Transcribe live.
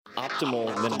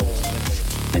optimal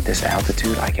minimalism. At this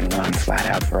altitude, I can run flat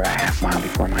out for a half mile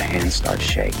before my hands start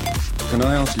shaking. Can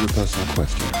I ask you a personal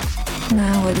question?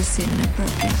 Now would seem an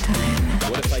appropriate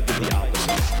time. What if I did the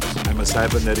opposite? I'm a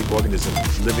cybernetic organism,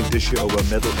 living tissue over a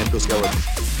metal endoskeleton.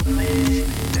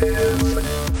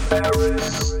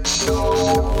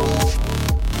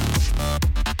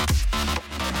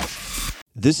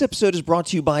 This episode is brought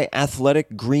to you by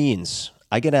Athletic Greens.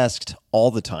 I get asked all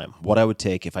the time what I would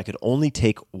take if I could only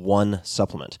take one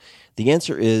supplement. The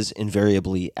answer is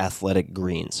invariably Athletic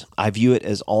Greens. I view it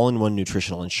as all-in-one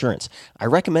nutritional insurance. I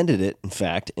recommended it, in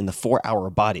fact, in the 4-Hour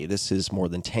Body. This is more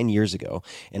than 10 years ago,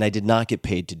 and I did not get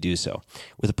paid to do so.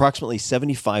 With approximately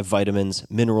 75 vitamins,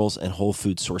 minerals, and whole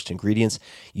food sourced ingredients,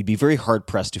 you'd be very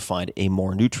hard-pressed to find a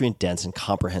more nutrient-dense and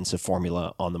comprehensive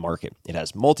formula on the market. It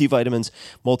has multivitamins,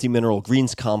 multi-mineral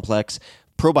greens complex,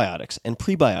 probiotics and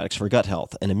prebiotics for gut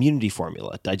health, an immunity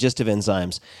formula, digestive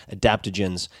enzymes,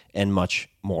 adaptogens, and much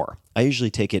more. I usually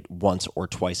take it once or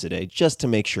twice a day just to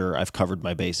make sure I've covered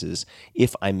my bases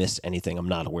if I missed anything I'm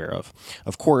not aware of.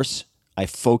 Of course, I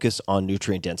focus on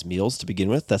nutrient-dense meals to begin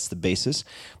with. That's the basis.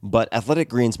 But Athletic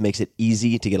Greens makes it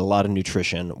easy to get a lot of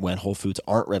nutrition when whole foods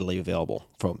aren't readily available.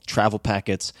 From travel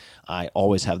packets, I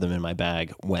always have them in my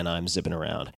bag when I'm zipping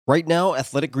around. Right now,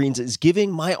 Athletic Greens is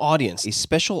giving my audience a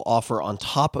special offer on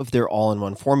top of their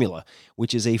all-in-one formula,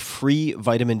 which is a free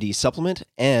vitamin D supplement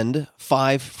and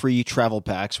 5 free travel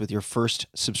packs with your first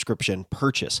subscription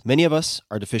purchase. Many of us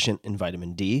are deficient in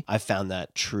vitamin D. I've found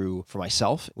that true for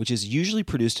myself, which is usually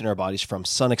produced in our bodies from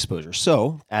sun exposure.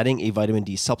 So, adding a vitamin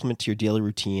D supplement to your daily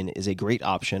routine is a great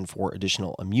option for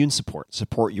additional immune support.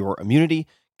 Support your immunity,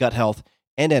 gut health,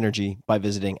 and energy by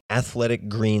visiting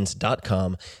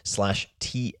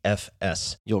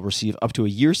athleticgreens.com/TFS. You'll receive up to a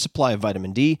year's supply of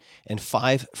vitamin D and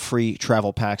 5 free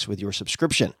travel packs with your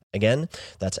subscription. Again,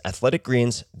 that's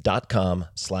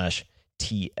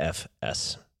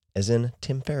athleticgreens.com/TFS, as in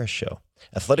Tim Ferriss Show.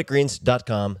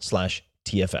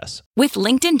 athleticgreens.com/TFS. With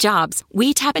LinkedIn Jobs,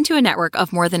 we tap into a network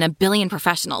of more than 1 billion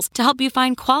professionals to help you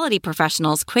find quality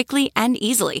professionals quickly and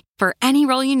easily for any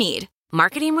role you need.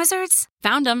 Marketing wizards?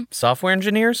 Found them. Software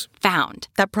engineers? Found.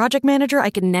 That project manager I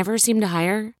could never seem to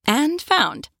hire? And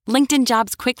found. LinkedIn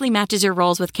Jobs quickly matches your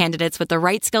roles with candidates with the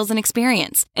right skills and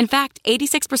experience. In fact,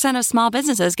 86% of small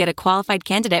businesses get a qualified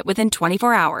candidate within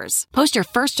 24 hours. Post your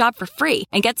first job for free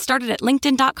and get started at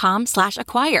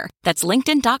linkedin.com/acquire. That's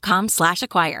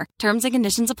linkedin.com/acquire. Terms and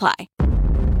conditions apply.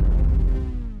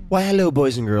 Why, hello,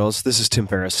 boys and girls. This is Tim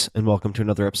Ferriss, and welcome to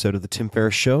another episode of The Tim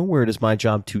Ferriss Show, where it is my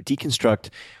job to deconstruct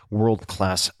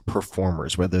world-class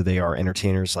performers, whether they are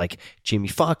entertainers like Jamie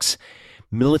Foxx,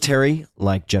 military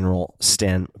like General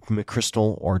Stan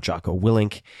McChrystal or Jocko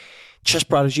Willink, chess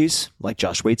prodigies like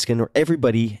Josh Waitzkin, or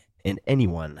everybody and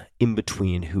anyone in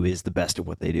between who is the best at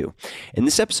what they do. And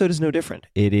this episode is no different.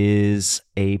 It is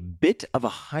a bit of a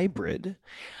hybrid.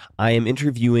 I am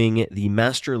interviewing the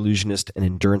master illusionist and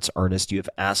endurance artist you have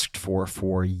asked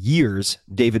for years,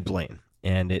 David Blaine.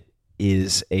 And it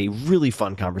is a really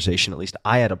fun conversation. At least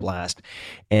I had a blast.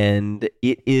 And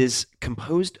it is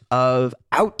composed of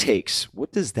outtakes.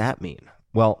 What does that mean?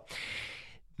 Well,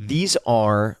 these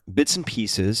are bits and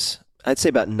pieces. I'd say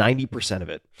about 90% of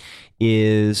it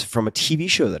is from a TV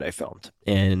show that I filmed.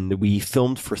 And we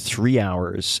filmed for 3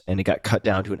 hours, and it got cut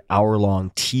down to an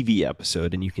hour-long TV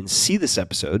episode. And you can see this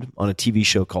episode on a TV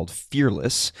show called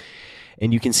Fearless.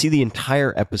 And you can see the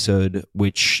entire episode,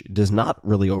 which does not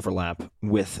really overlap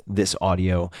with this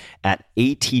audio, at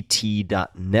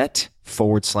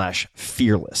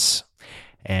att.net/fearless.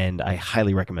 And I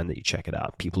highly recommend that you check it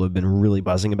out. People have been really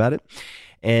buzzing about it.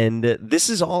 And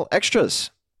this is all extras.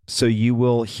 So you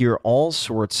will hear all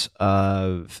sorts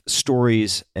of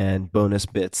stories and bonus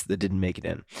bits that didn't make it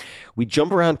in. We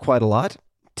jump around quite a lot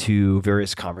to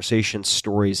various conversations,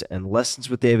 stories, and lessons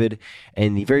with David.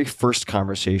 And the very first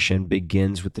conversation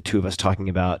begins with the two of us talking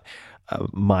about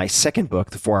my second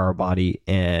book, The 4-Hour Body,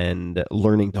 and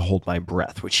learning to hold my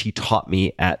breath, which he taught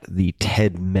me at the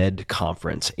TED Med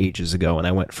conference ages ago. And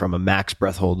I went from a max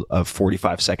breath hold of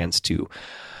 45 seconds to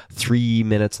 3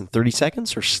 minutes and 30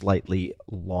 seconds or slightly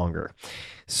longer.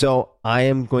 So I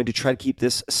am going to try to keep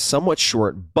this somewhat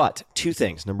short, but 2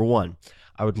 things. Number 1,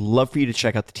 I would love for you to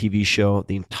check out the TV show.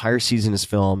 The entire season is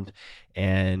filmed,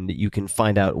 and you can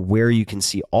find out where you can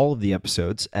see all of the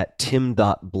episodes at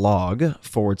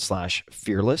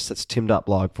tim.blog/fearless. That's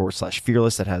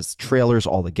tim.blog/fearless. That has trailers,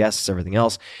 all the guests, everything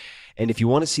else. And if you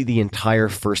want to see the entire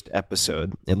first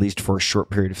episode, at least for a short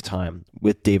period of time,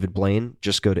 with David Blaine,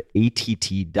 just go to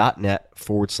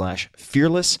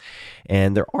att.net/fearless.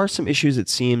 And there are some issues, it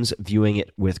seems, viewing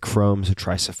it with Chrome, so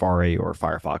try Safari or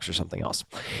Firefox or something else.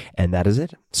 And that is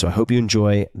it. So I hope you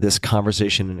enjoy this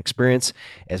conversation and experience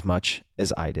as much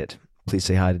as I did. Please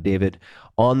say hi to David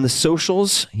on the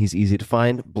socials. He's easy to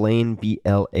find. Blaine,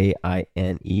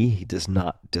 Blaine. He does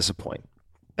not disappoint.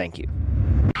 Thank you.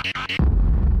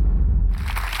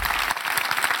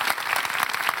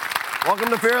 Welcome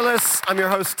to Fearless. I'm your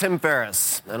host, Tim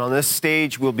Ferriss. And on this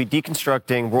stage, we'll be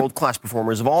deconstructing world-class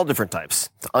performers of all different types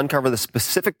to uncover the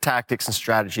specific tactics and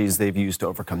strategies they've used to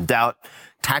overcome doubt,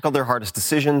 tackle their hardest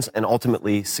decisions, and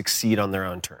ultimately succeed on their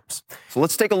own terms. So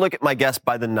let's take a look at my guest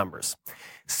by the numbers.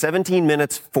 17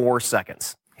 minutes, 4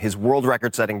 seconds. His world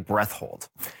record-setting breath hold.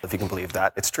 If you can believe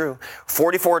that, it's true.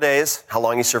 44 days, how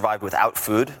long he survived without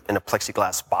food in a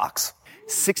plexiglass box.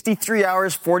 63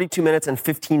 hours, 42 minutes, and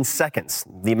 15 seconds,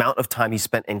 the amount of time he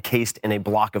spent encased in a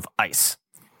block of ice.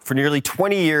 For nearly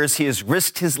 20 years, he has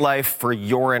risked his life for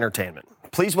your entertainment.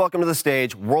 Please welcome to the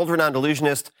stage world-renowned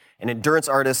illusionist and endurance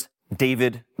artist,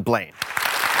 David Blaine.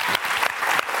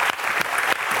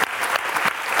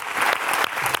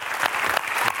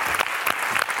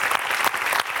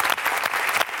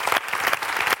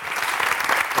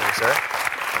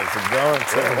 Thanks for going.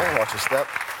 Watch your step.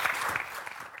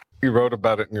 You wrote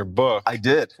about it in your book. I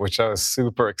did. Which I was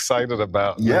super excited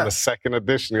about. Yeah. In the second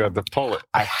edition, you had to pull it.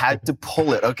 I had to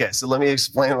pull it. Okay, so let me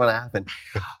explain what happened.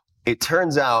 It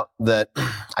turns out that,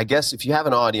 I guess if you have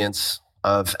an audience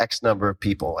of X number of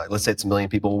people, let's say it's 1 million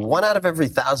people, 1 out of every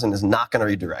 1,000 is not going to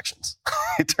read directions.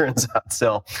 It turns out.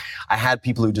 So I had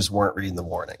people who just weren't reading the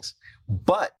warnings.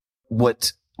 But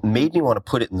what made me want to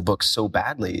put it in the book so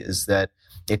badly is that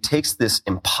it takes this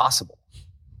impossible,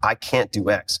 I can't do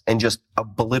X, and just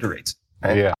obliterates it.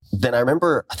 Right? Yeah. Then I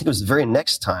remember, I think it was the very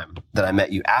next time that I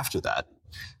met you after that,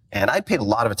 and I paid a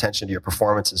lot of attention to your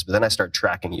performances, but then I started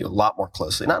tracking you a lot more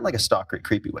closely, not in like a stalker,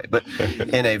 creepy way, but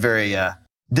in a very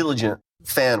diligent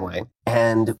fan way.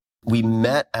 And we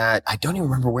met at, I don't even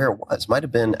remember where it was, might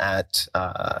have been at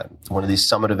one of these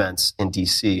summit events in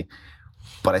DC.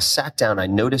 But I sat down, I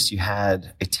noticed you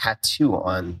had a tattoo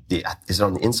on is it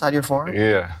on the inside of your forearm?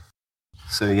 Yeah.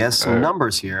 So he has some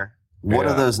numbers here. What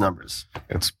are those numbers?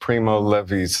 It's Primo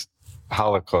Levi's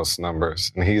Holocaust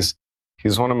numbers. And he's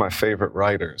one of my favorite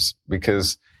writers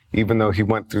because even though he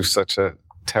went through such a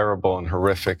terrible and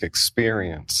horrific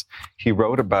experience, he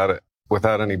wrote about it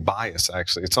without any bias,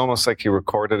 actually. It's almost like he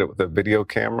recorded it with a video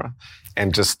camera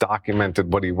and just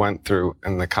documented what he went through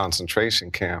in the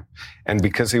concentration camp. And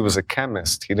because he was a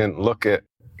chemist, he didn't look at,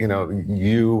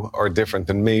 you are different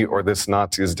than me, or this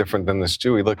Nazi is different than this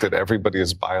Jew. He looked at everybody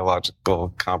as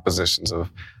biological compositions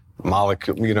of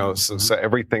molecules, so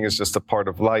everything is just a part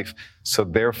of life. So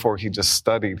therefore, he just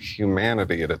studied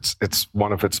humanity. It's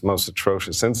one of its most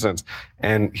atrocious incidents.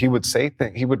 And he would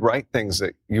he would write things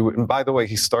that and by the way,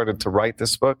 he started to write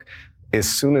this book. As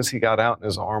soon as he got out and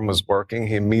his arm was working,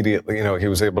 he immediately, he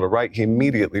was able to write. He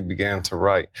immediately began to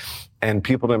write. And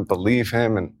people didn't believe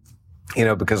him. And,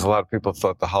 because a lot of people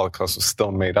thought the Holocaust was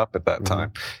still made up at that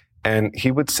time. And he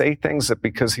would say things that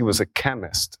because he was a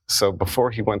chemist. So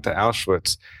before he went to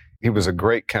Auschwitz, he was a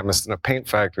great chemist in a paint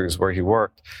factory is where he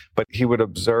worked, but he would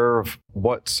observe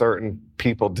what certain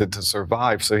people did to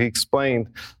survive. So he explained,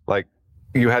 like,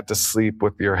 you had to sleep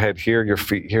with your head here, your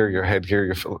feet here, your head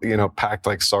here, packed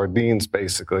like sardines,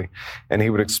 basically. And he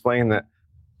would explain that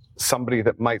somebody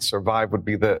that might survive would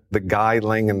be the guy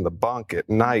laying in the bunk at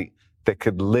night that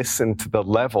could listen to the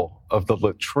level of the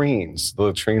latrines. The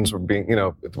latrines were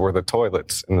were the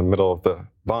toilets in the middle of the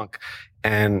bunk.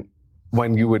 And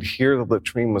when you would hear the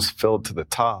latrine was filled to the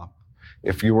top,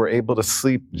 if you were able to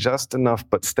sleep just enough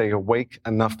but stay awake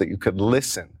enough that you could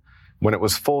listen, when it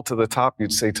was full to the top,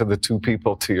 you'd say to the two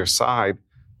people to your side,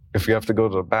 if you have to go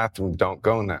to the bathroom, don't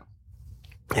go now.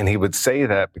 And he would say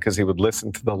that because he would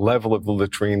listen to the level of the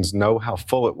latrines, know how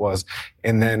full it was,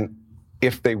 and then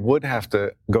if they would have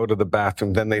to go to the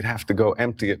bathroom, then they'd have to go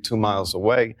empty it 2 miles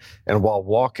away. And while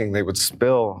walking, they would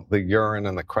spill the urine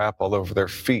and the crap all over their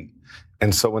feet.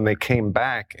 And so when they came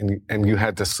back and you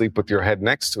had to sleep with your head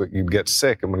next to it, you'd get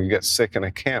sick. And when you get sick in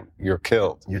a camp, you're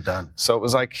killed. You're done. So it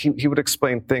was like he would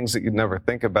explain things that you'd never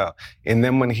think about. And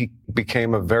then when he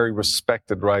became a very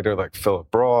respected writer like Philip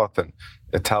Roth and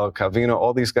Italo Calvino,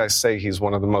 all these guys say he's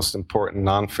one of the most important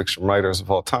nonfiction writers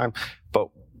of all time. But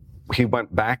he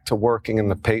went back to working in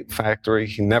the paint factory.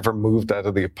 He never moved out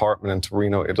of the apartment in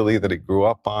Torino, Italy that he grew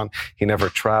up on. He never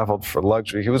traveled for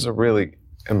luxury. He was a really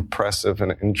impressive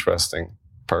and interesting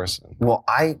person. Well,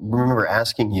 I remember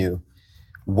asking you,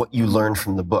 what you learned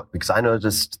from the book, because I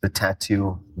noticed the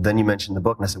tattoo, then you mentioned the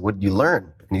book, and I said, what did you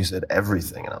learn? And you said,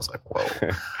 everything. And I was like,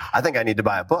 whoa, I think I need to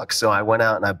buy a book. So I went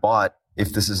out and I bought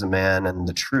If This Is a Man and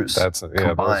The Truce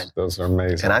combined. Those are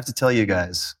amazing. And I have to tell you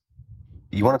guys,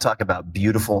 you want to talk about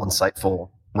beautiful, insightful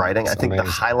writing? I think the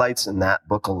highlights in that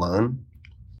book alone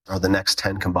are the next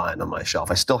 10 combined on my shelf.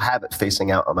 I still have it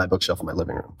facing out on my bookshelf in my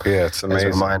living room. Yeah, it's amazing.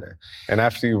 As a reminder. And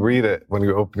after you read it, when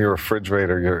you open your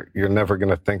refrigerator, you're never going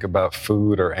to think about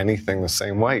food or anything the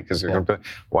same way, because you're going to be,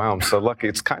 wow, I'm so lucky.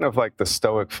 It's kind of like the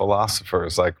Stoic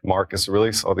philosophers, like Marcus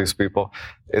Aurelius, all these people.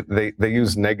 They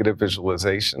use negative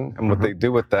visualization, and what they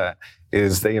do with that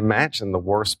is they imagine the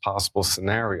worst possible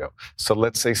scenario. So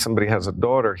let's say somebody has a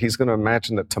daughter, he's going to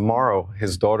imagine that tomorrow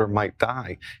his daughter might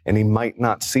die and he might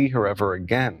not see her ever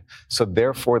again. So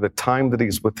therefore, the time that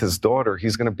he's with his daughter,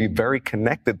 he's going to be very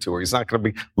connected to her. He's not going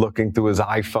to be looking through his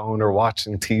iPhone or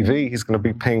watching TV. He's going to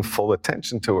be paying full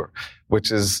attention to her,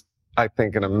 which is, I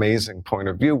think, an amazing point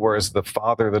of view. Whereas the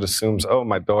father that assumes, oh,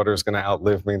 my daughter's going to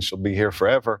outlive me and she'll be here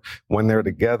forever, when they're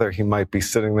together, he might be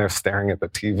sitting there staring at the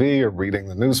TV or reading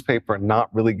the newspaper and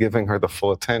not really giving her the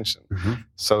full attention.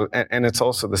 So, and it's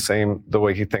also the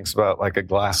way he thinks about like a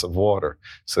glass of water.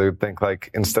 So you'd think like,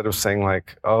 instead of saying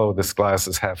like, oh, this glass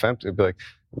is half empty, it'd be like,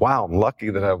 wow, I'm lucky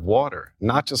that I have water.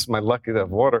 Not just am I lucky to have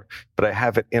water, but I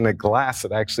have it in a glass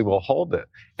that actually will hold it.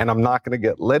 And I'm not going to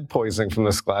get lead poisoning from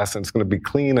this glass, and it's going to be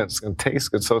clean and it's going to taste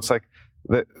good. So it's like,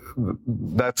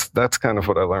 that's kind of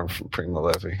what I learned from Primo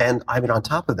Levi. And I mean, on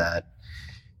top of that,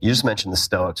 you just mentioned the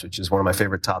Stoics, which is one of my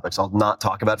favorite topics. I'll not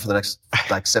talk about it for the next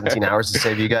like 17 hours to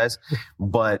save you guys.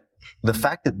 But the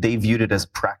fact that they viewed it as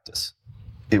practice,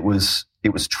 it was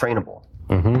trainable.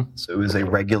 So it was a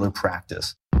regular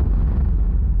practice.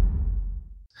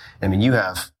 I mean, you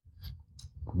have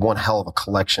one hell of a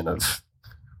collection of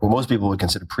what most people would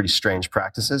consider pretty strange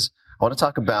practices. I want to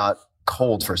talk about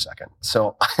cold for a second.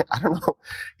 So I don't know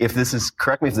if this is,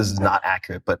 correct me if this is not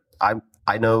accurate, but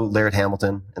I know Laird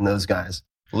Hamilton and those guys.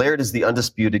 Laird is the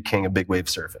undisputed king of big wave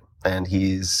surfing, and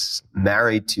he's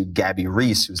married to Gabby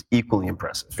Reese, who's equally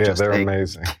impressive. Yeah, they're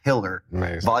amazing. Killer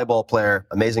volleyball player,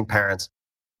 amazing parents.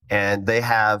 And they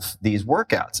have these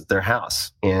workouts at their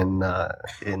house in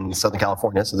Southern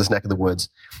California, so this neck of the woods.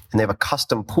 And they have a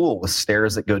custom pool with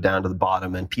stairs that go down to the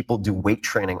bottom, and people do weight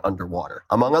training underwater,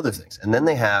 among other things. And then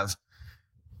they have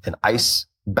an ice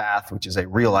bath, which is a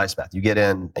real ice bath. You get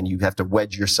in and you have to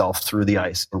wedge yourself through the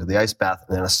ice into the ice bath,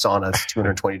 and then a sauna that's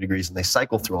 220 degrees, and they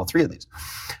cycle through all three of these.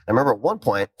 I remember at one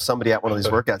point, somebody at one of these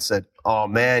workouts said, oh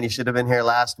man, you should have been here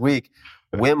last week.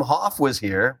 Wim Hof was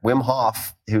here. Wim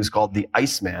Hof, who's called the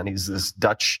Iceman. He's this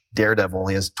Dutch daredevil.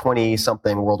 He has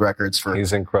 20-something world records for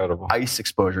He's incredible. Ice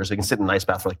exposure. So he can sit in an ice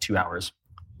bath for like 2 hours.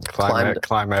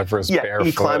 Climb Everest barefoot.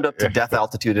 He climbed up to death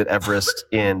altitude at Everest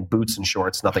in boots and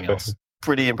shorts, nothing else.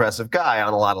 Pretty impressive guy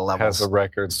on a lot of levels. Has a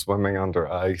record swimming under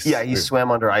ice. Yeah, he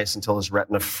swam under ice until his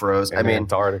retina froze. In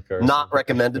Antarctica. Not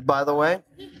recommended, by the way,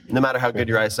 no matter how good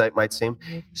your eyesight might seem.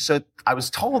 So I was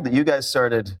told that you guys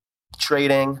started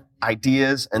trading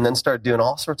ideas and then started doing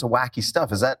all sorts of wacky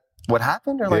stuff. Is that what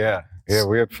happened? Or Yeah,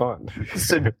 we had fun.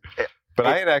 But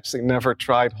I had actually never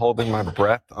tried holding my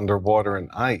breath underwater in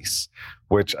ice,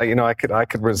 which I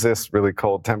could resist really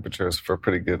cold temperatures for a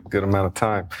pretty good amount of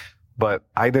time. But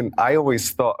I always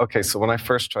thought, okay, so when I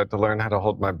first tried to learn how to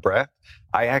hold my breath,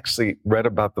 I actually read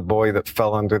about the boy that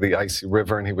fell under the icy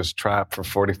river and he was trapped for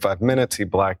 45 minutes. He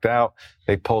blacked out.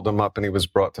 They pulled him up and he was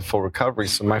brought to full recovery.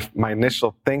 So my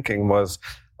initial thinking was,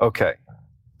 okay,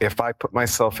 if I put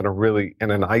myself in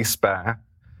an ice bath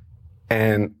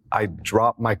and I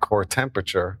drop my core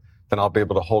temperature, then I'll be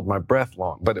able to hold my breath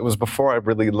long. But it was before I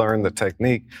really learned the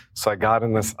technique. So I got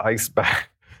in this ice bath,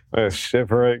 I was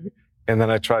shivering. And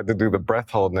then I tried to do the breath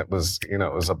hold, and it was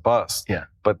a bust. Yeah.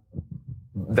 But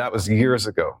that was years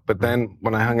ago. But then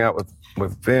when I hung out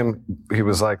with Vim, he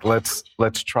was like, let's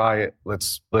try it.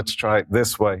 Let's try it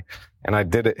this way. And I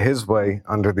did it his way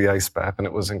under the ice bath, and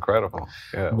it was incredible.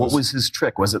 Yeah, what was his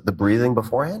trick? Was it the breathing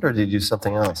beforehand, or did you do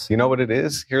something else? You know what it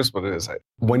is? Here's what it is.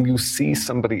 When you see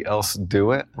somebody else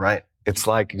do it, right, it's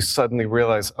like you suddenly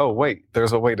realize, oh, wait,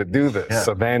 there's a way to do this. Yeah.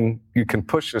 So then you can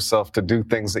push yourself to do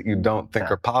things that you don't think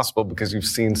are possible because you've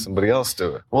seen somebody else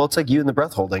do it. Well, it's like you and the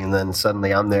breath holding, and then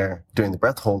suddenly I'm there doing the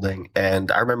breath holding.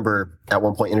 And I remember at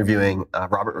one point interviewing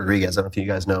Robert Rodriguez. I don't know if you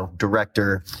guys know,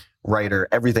 director, writer,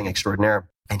 everything extraordinaire.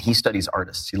 And he studies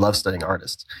artists. He loves studying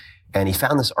artists. And he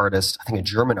found this artist, I think a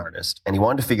German artist, and he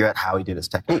wanted to figure out how he did his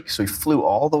technique. So he flew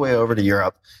all the way over to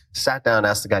Europe, sat down,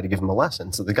 asked the guy to give him a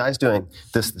lesson. So the guy's doing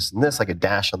this, this, and this, like a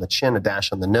dash on the chin, a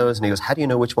dash on the nose. And he goes, how do you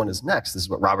know which one is next? This is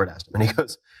what Robert asked him. And he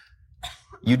goes,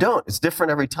 You don't. It's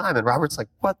different every time. And Robert's like,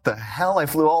 what the hell? I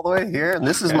flew all the way here and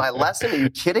this is my lesson? Are you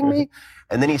kidding me?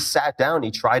 And then he sat down,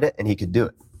 he tried it, and he could do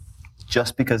it.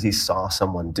 Just because he saw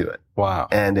someone do it. Wow.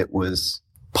 And it was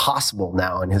possible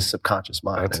now in his subconscious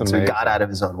mind. That's and so he amazing. got out of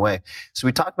his own way. So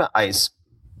we talked about ice.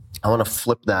 I want to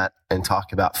flip that and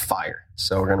talk about fire.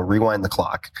 So we're going to rewind the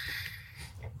clock.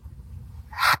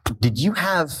 Did you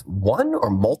have one or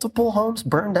multiple homes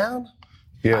burned down?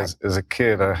 Yeah, as a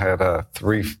kid, I had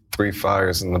three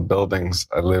fires in the buildings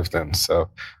I lived in. So,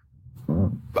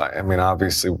 I mean,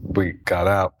 obviously we got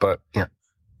out, but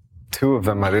two of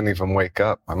them I didn't even wake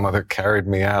up. My mother carried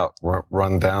me out,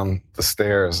 run down the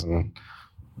stairs, and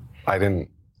I didn't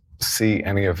see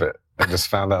any of it. I just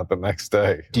found out the next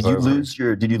day. Did you lose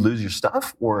your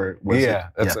stuff, or was it?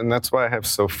 And that's why I have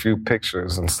so few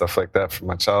pictures and stuff like that from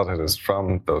my childhood, is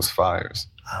from those fires.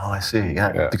 Oh, I see.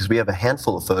 Yeah. Because we have a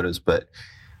handful of photos, but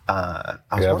I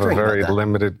was have a wondering very about that.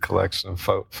 limited collection of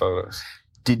photos.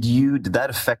 Did that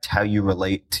affect how you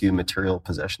relate to material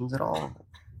possessions at all?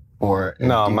 Or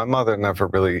no, my mother never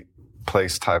really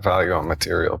placed high value on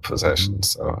material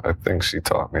possessions, so I think she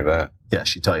taught me that. Yeah,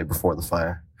 she taught you before the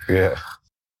fire. Yeah.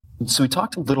 So we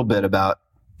talked a little bit about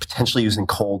potentially using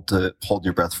cold to hold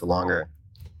your breath for longer.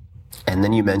 And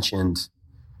then you mentioned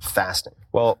fasting.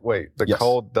 Well, wait, the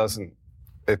cold doesn't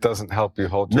help you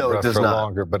hold your breath for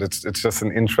longer, but it's just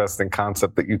an interesting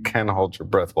concept that you can hold your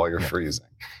breath while you're freezing.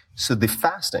 So the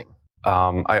fasting.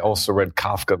 I also read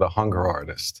Kafka, The Hunger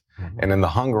Artist. Mm-hmm. And in The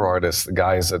Hunger Artist, the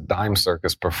guy is a dime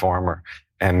circus performer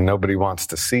and nobody wants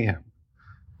to see him.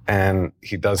 And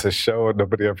he does his show and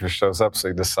nobody ever shows up. So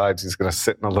he decides he's going to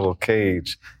sit in a little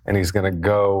cage and he's going to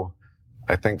go,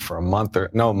 I think, for a month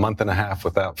and a half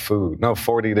without food. No,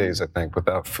 40 days, I think,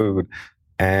 without food.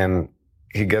 And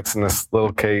he gets in this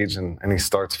little cage and he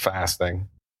starts fasting.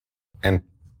 And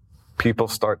people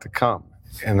start to come.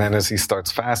 And then as he starts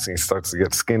fasting, he starts to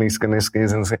get skinny,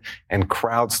 and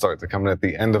crowds start to come. And at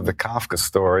the end of the Kafka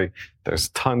story, there's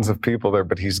tons of people there,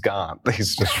 but he's gone.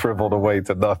 He's just shriveled away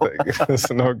to nothing.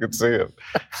 So no one could see him.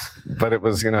 But it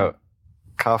was,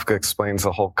 Kafka explains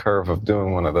the whole curve of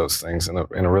doing one of those things in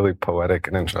a really poetic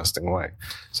and interesting way.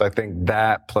 So I think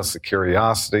that, plus the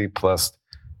curiosity, plus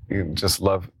you just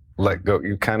let go.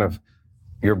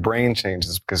 Your brain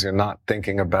changes because you're not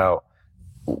thinking about,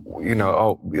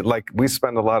 like we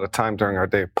spend a lot of time during our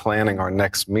day planning our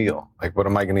next meal. Like, what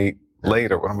am I going to eat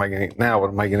later? What am I going to eat now? What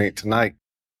am I going to eat tonight?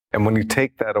 And when you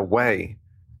take that away,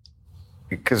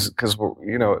 because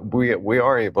we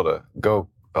are able to go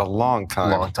a long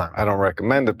time. I don't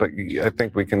recommend it, but I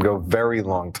think we can go very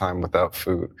long time without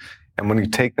food. And when you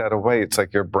take that away, it's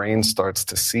like your brain starts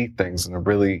to see things in a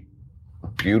really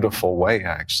beautiful way,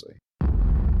 actually.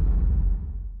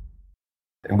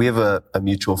 And we have a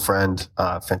mutual friend,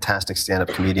 fantastic stand-up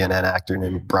comedian and actor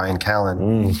named Brian Callen.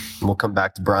 And we'll come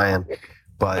back to Brian.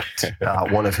 But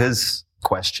one of his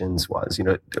questions was,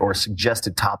 or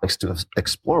suggested topics to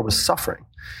explore was suffering.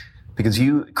 Because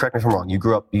you, correct me if I'm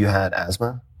wrong, you had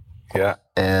asthma? Yeah.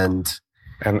 And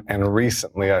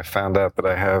recently I found out that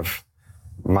I have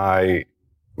my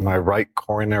right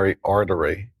coronary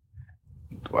artery.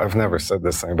 I've never said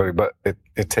this to anybody, but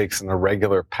it takes an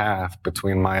irregular path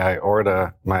between my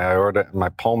aorta and my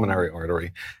pulmonary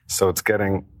artery. So it's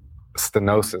getting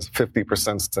stenosis, 50%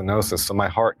 stenosis. So my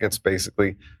heart gets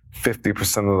basically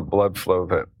 50% of the blood flow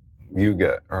that you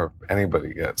get or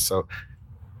anybody gets. So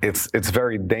it's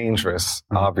very dangerous,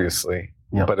 obviously.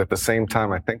 Yeah. But at the same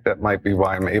time, I think that might be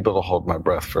why I'm able to hold my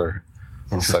breath for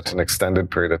such an extended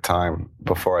period of time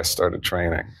before I started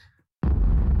training.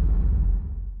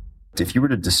 If you were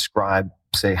to describe,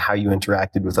 say, how you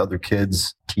interacted with other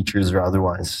kids, teachers or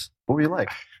otherwise, what were you like?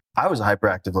 I was a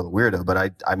hyperactive little weirdo, but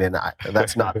I mean,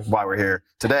 that's not why we're here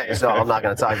today, so I'm not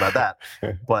going to talk about that.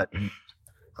 But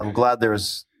I'm glad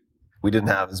we didn't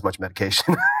have as much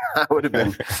medication. I would have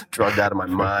been drugged out of my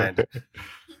mind.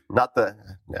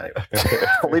 Anyway,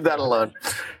 I'll leave that alone.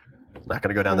 Not going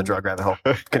to go down the drug rabbit hole.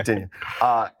 Continue.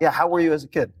 How were you as a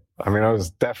kid? I mean, I was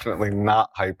definitely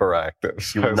not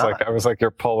hyperactive. I was like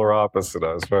your polar opposite.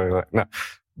 I was very no.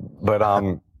 But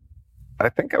I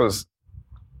think I was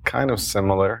kind of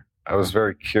similar. I was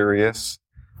very curious.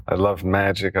 I loved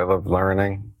magic. I loved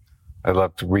learning. I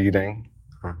loved reading.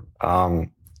 I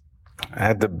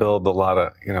had to build a lot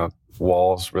of,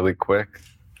 walls really quick.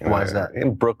 Why is that?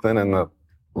 In Brooklyn in the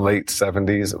late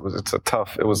 70s,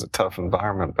 it was a tough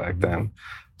environment back then.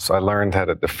 So I learned how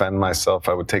to defend myself.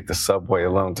 I would take the subway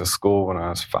alone to school when I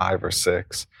was 5 or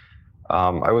 6.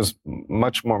 I was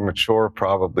much more mature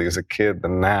probably as a kid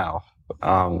than now.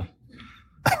 But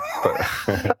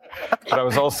I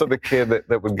was also the kid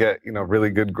that would get,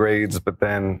 really good grades, but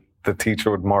then the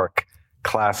teacher would mark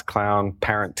class clown,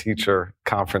 parent-teacher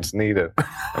conference needed.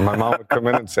 And my mom would come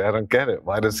in and say, I don't get it.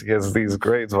 Why does he have these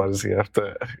grades? Why does he have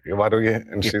to, why do you?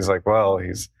 And she's like, well,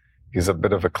 he's a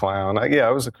bit of a clown. I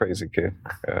was a crazy kid.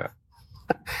 Yeah.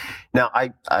 Now,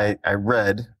 I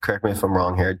read, correct me if I'm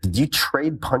wrong here, did you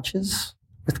trade punches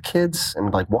with kids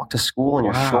and like walk to school in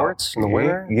your shorts in the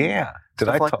winter? Yeah. Did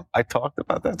I talked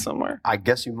about that somewhere? I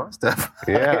guess you must have.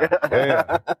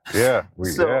 Yeah.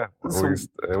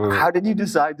 How did you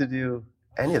decide to do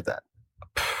any of that?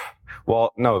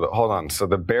 Well, no, hold on. So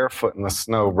the barefoot in the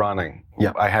snow running.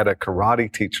 Yeah. I had a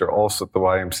karate teacher also at the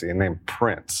YMCA named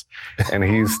Prince. And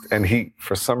he,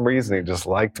 for some reason, he just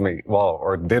liked me. Well,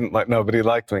 or didn't like, no, but he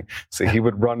liked me. So he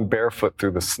would run barefoot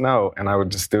through the snow and I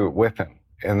would just do it with him.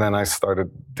 And then I started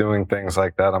doing things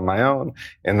like that on my own.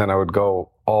 And then I would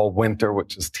go all winter with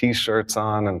just T-shirts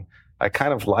on. And I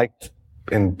kind of liked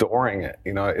enduring it,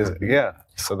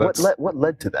 So that's what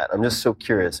led to that? I'm just so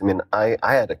curious. I mean, I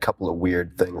had a couple of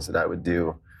weird things that I would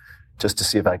do just to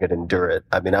see if I could endure it.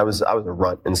 I mean, I was a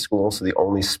runt in school, so the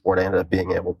only sport I ended up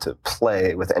being able to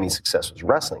play with any success was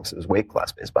wrestling, so it was weight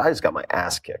class based. But I just got my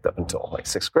ass kicked up until like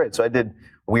 6th grade. So I did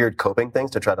weird coping things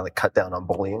to try to like cut down on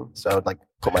bullying. So I would like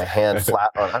put my hand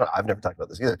flat on. I've never talked about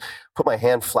this either. Put my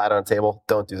hand flat on a table.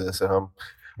 Don't do this at home.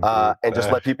 And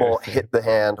just let people hit the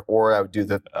hand, or I would do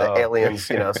the aliens,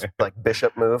 like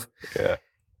bishop move. Yeah.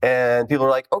 And people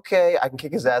are like, okay, I can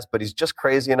kick his ass, but he's just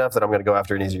crazy enough that I'm going to go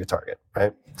after an easier target,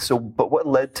 right? So, but what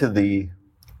led to the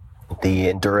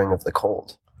enduring of the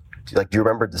cold? Do you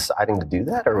remember deciding to do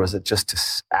that, or was it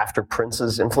just after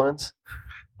Prince's influence?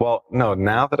 Well, no,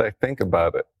 now that I think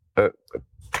about it,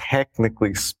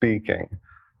 technically speaking,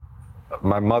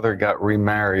 my mother got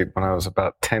remarried when I was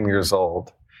about 10 years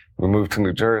old. We moved to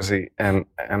New Jersey, and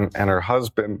her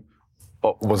husband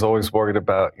was always worried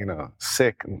about,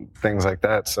 sick and things like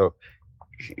that. So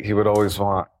he would always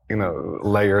want,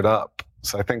 layered up.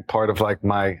 So I think part of like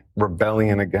my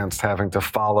rebellion against having to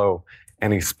follow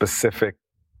any specific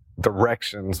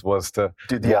directions was to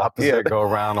do the opposite. Yeah, go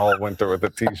around all winter with a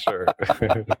T-shirt.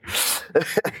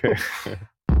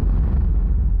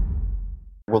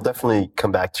 We'll definitely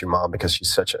come back to your mom because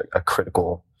she's such a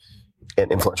critical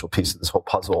and influential piece of this whole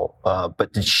puzzle.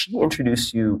 But did she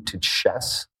introduce you to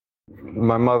chess?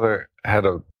 My mother had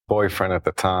a boyfriend at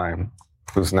the time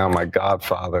who's now my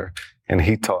godfather, and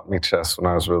he taught me chess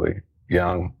when I was really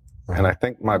young. And I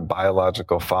think my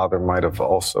biological father might have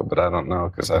also, but I don't know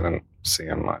because I didn't see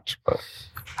him much. But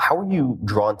how were you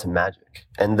drawn to magic?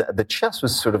 And the chess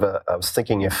was sort of I was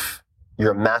thinking if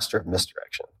you're a master of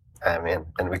misdirection, I mean,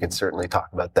 and we can certainly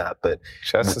talk about that, but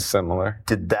chess is similar.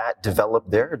 Did that develop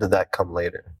there or did that come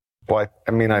later? Well,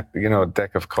 a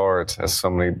deck of cards has so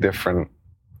many different,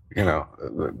 you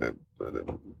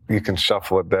can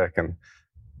shuffle a deck and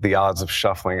the odds of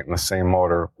shuffling it in the same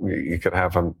order, you could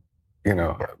have a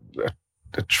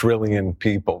trillion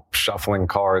people shuffling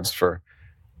cards for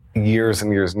years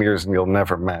and years and years, and you'll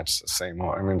never match the same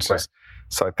order. I mean, it's just,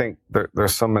 so I think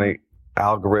there's so many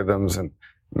algorithms and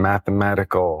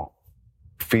mathematical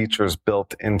features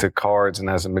built into cards, and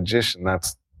as a magician,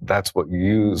 that's what you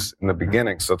use in the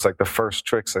beginning. So it's like the first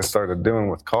tricks I started doing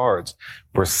with cards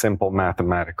were simple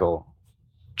mathematical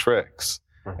tricks.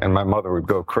 And my mother would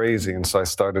go crazy, and so I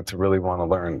started to really want to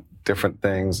learn different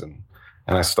things, and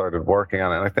I started working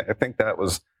on it. And I think that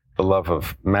was the love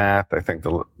of math. I think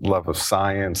the love of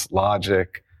science,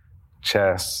 logic,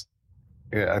 chess.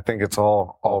 Yeah, I think it's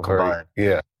all combined.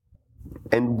 Yeah.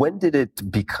 And when did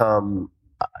it become?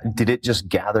 Did it just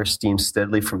gather steam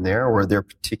steadily from there, or were there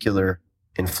particular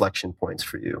inflection points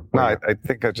for you? No, I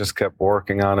think I just kept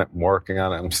working on it.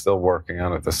 I'm still working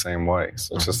on it the same way.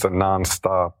 So it's just a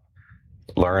nonstop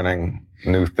learning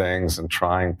new things and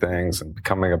trying things and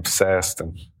becoming obsessed.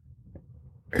 And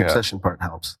the obsession part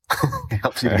helps. It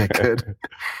helps you to get good.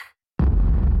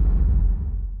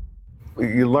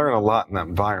 You learn a lot in that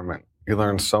environment. You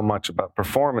learn so much about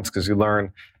performance because you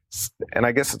learn, and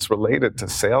I guess it's related to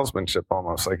salesmanship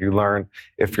almost. Like you learn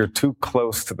if you're too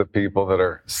close to the people that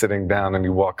are sitting down and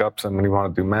you walk up to them and you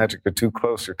want to do magic, you're too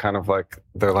close, you're kind of like,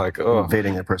 they're like, oh.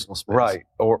 Invading their personal space. Right.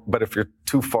 But if you're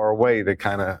too far away, they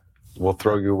kind of will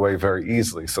throw you away very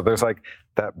easily. So there's like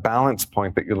that balance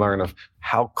point that you learn of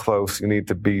how close you need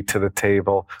to be to the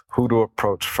table, who to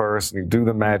approach first, and you do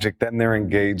the magic, then they're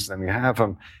engaged, then you have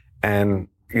them. And,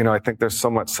 I think there's so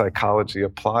much psychology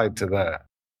applied to that.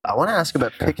 I want to ask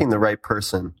about picking the right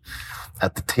person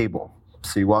at the table.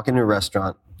 So you walk into a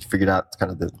restaurant, you figured out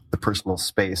kind of the personal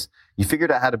space. You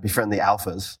figured out how to befriend the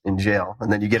alphas in jail,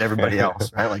 and then you get everybody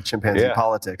else, right? Like chimpanzee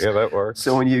politics. Yeah, that works.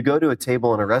 So when you go to a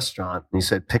table in a restaurant and you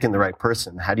said picking the right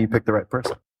person, how do you pick the right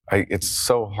person? It's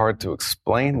so hard to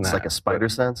explain that. It's like a spider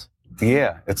sense?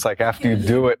 Yeah, it's like after you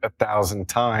do it 1,000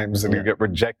 times and you get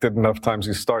rejected enough times,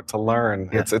 you start to learn.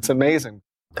 Yeah. It's amazing.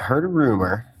 I heard a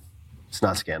rumor, it's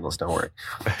not scandalous, don't worry,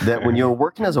 that when you were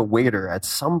working as a waiter, at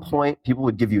some point, people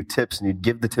would give you tips and you'd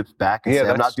give the tips back and say,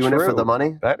 I'm not doing it for the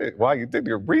money. That is, wow, you did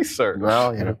your research.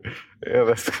 Well, you know. Yeah,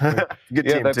 that's good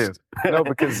team too. No,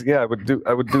 because I would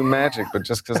do magic, but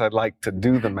just because I like to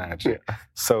do the magic. Yeah.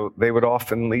 So they would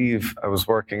often leave. I was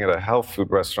working at a health food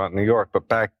restaurant in New York, but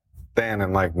back then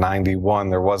in like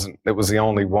 91, it was the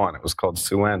only one. It was called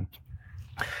Suen.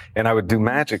 And I would do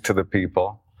magic to the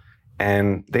people.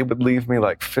 And they would leave me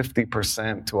like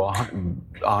 50% to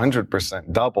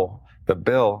 100%, double the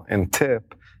bill in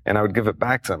tip. And I would give it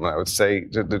back to them. I would say,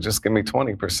 just give me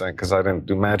 20% because I didn't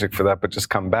do magic for that, but just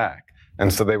come back.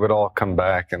 And so they would all come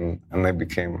back and they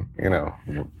became,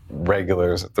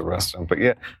 regulars at the restaurant. But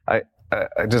yeah, I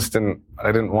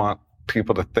didn't want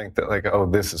people to think that like, oh,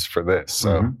 this is for this.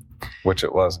 So, which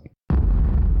it wasn't.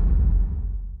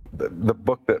 The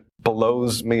book that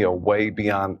blows me away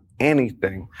beyond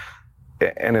anything,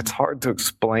 and it's hard to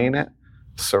explain it,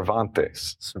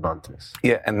 Cervantes.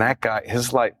 Yeah, and that guy,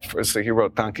 his life, so he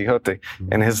wrote Don Quixote,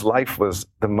 and his life was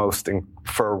the most,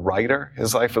 for a writer,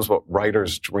 his life was what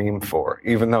writers dream for,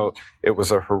 even though it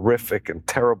was a horrific and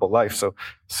terrible life. So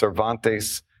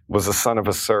Cervantes was the son of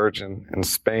a surgeon in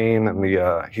Spain, and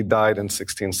he died in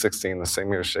 1616, the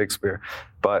same year as Shakespeare.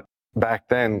 But back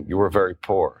then, you were very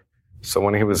poor. So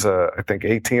when he was, I think,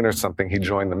 18 or something, he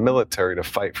joined the military to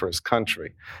fight for his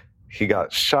country. He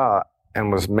got shot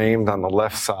and was maimed on the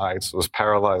left side, so was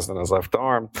paralyzed on his left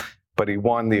arm, but he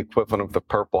won the equivalent of the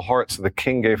Purple Heart, so the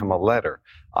king gave him a letter.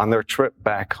 On their trip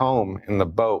back home in the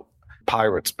boat,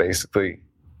 pirates basically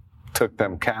took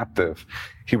them captive.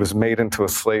 He was made into a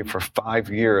slave for 5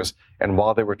 years, and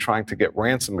while they were trying to get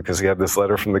ransom, because he had this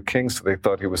letter from the king, so they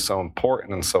thought he was so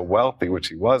important and so wealthy, which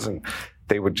he wasn't,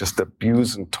 they would just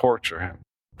abuse and torture him.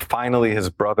 Finally, his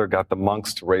brother got the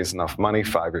monks to raise enough money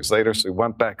 5 years later, so he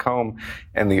went back home,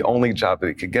 and the only job that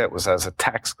he could get was as a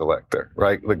tax collector,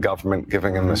 right? The government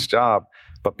giving him this job.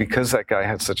 But because that guy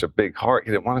had such a big heart,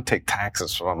 he didn't want to take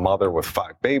taxes from a mother with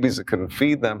 5 babies that couldn't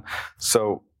feed them,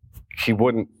 so he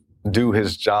wouldn't do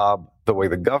his job the way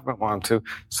the government wanted him to,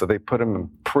 so they put him in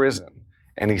prison,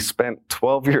 and he spent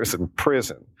 12 years in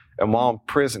prison. And while in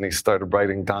prison, he started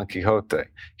writing Don Quixote.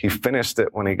 He finished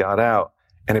it when he got out,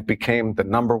 and it became the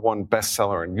 #1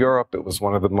 bestseller in Europe. It was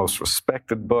one of the most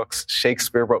respected books.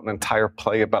 Shakespeare wrote an entire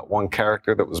play about one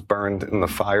character that was burned in the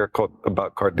fire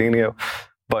about Cardenio.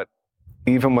 But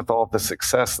even with all the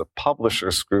success, the publisher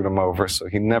screwed him over, so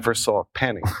he never saw a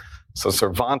penny. So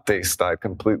Cervantes died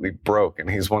completely broke, and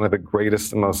he's one of the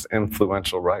greatest and most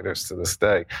influential writers to this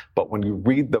day. But when you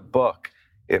read the book,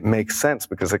 it makes sense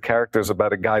because the character is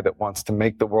about a guy that wants to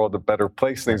make the world a better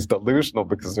place, and he's delusional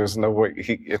because there's no way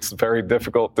it's very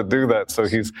difficult to do that. So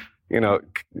he's,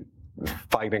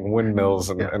 fighting windmills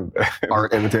and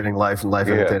art imitating life and life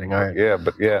imitating art. Yeah,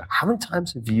 but yeah. How many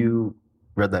times have you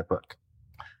read that book?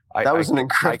 That was an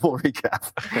incredible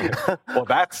recap. Well,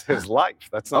 that's his life.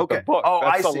 That's not the book. Oh,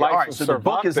 that's I see. All right, so the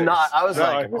book is not. I was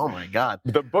oh my God.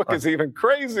 The book is even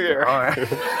crazier. All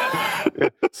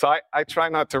right. So I try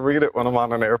not to read it when I'm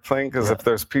on an airplane because if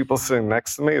there's people sitting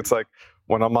next to me, it's like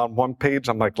when I'm on one page,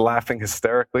 I'm like laughing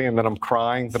hysterically, and then I'm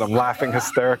crying, then I'm laughing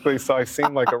hysterically. So I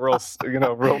seem like a real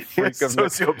freak of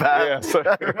sociopath. Yeah. So,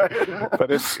 but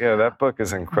that book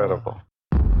is incredible.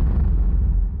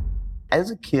 As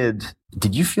a kid,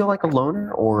 did you feel like a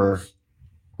loner or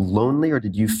lonely, or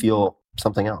did you feel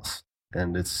something else?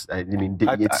 And it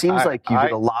seems like you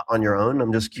did a lot on your own.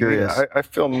 I'm just curious. Yeah, I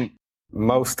feel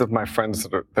most of my friends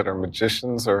that are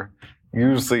magicians are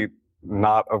usually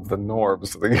not of the norm,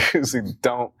 so they usually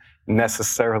don't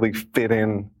necessarily fit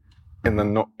in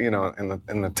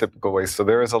the typical way. So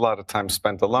there is a lot of time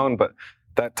spent alone, but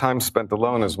that time spent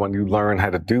alone is when you learn how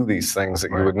to do these things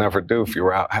that you would never do if you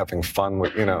were out having fun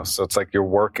with, so it's like you're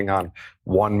working on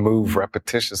one move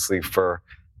repetitiously for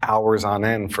hours on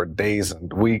end for days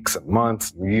and weeks and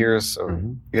months and years.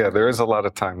 So there is a lot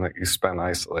of time that you spend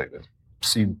isolated.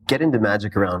 So you get into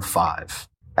magic around 5.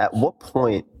 At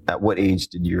what age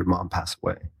did your mom pass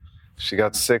away? She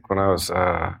got sick when I was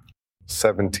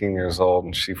 17 years old,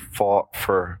 and she fought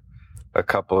for a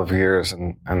couple of years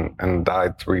and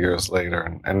died 3 years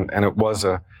later. And it was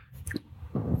a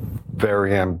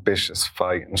very ambitious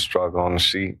fight and struggle, and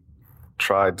she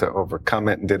tried to overcome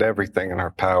it and did everything in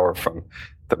her power, from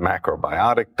the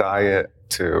macrobiotic diet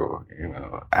to,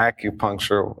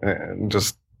 acupuncture and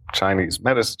just Chinese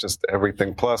medicine, just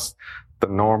everything, plus the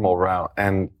normal route.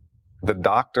 And the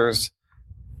doctors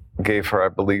gave her, I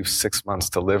believe, 6 months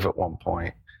to live at one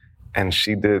point, and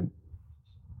she did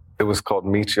it was called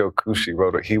Michio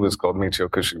Kushi he was called Michio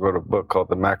Kushi, wrote a book called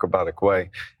The Macrobiotic Way.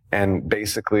 And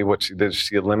basically what she did,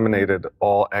 she eliminated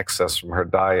all excess from her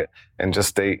diet and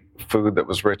just ate food that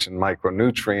was rich in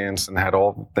micronutrients and had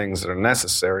all the things that are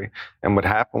necessary. And what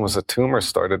happened was a tumor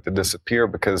started to disappear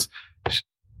because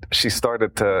she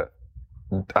started to,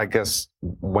 I guess,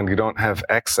 when you don't have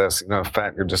excess,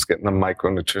 fat, you're just getting the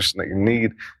micronutrition that you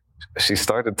need. She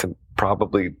started to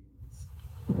probably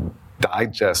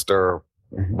digest or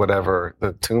whatever,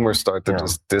 the tumor started to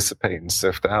just dissipate and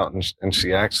sift out. And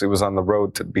she actually was on the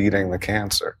road to beating the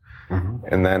cancer.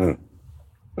 And then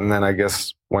I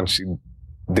guess when she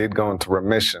did go into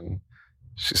remission,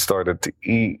 she started to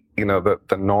eat,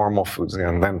 the normal foods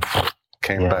and then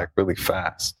came back really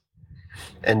fast.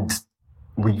 And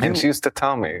she used to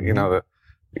tell me, that,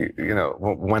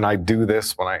 when I do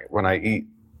this, when I eat,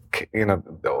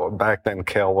 back then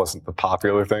kale wasn't the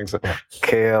popular thing. So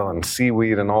kale and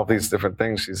seaweed and all these different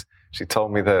things. She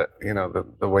told me that,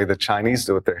 the way the Chinese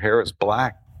do it, their hair is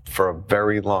black for a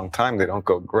very long time. They don't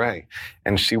go gray.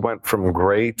 And she went from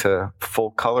gray to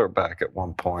full color back at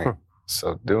one point.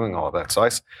 So doing all that. So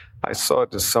I saw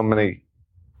just so many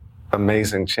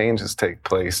amazing changes take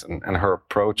place and her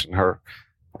approach and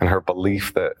her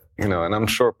belief that, and I'm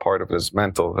sure part of it is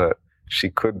mental, that she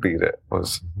could beat it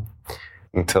was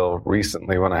until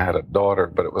recently when I had a daughter.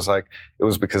 But it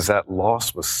was because that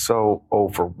loss was so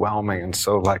overwhelming and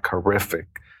so horrific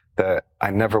that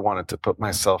I never wanted to put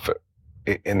myself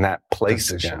in that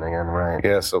place again. Right.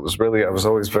 Yeah, so it was really, I was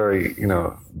always very,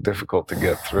 difficult to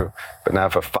get through. But now I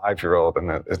have a 5-year-old,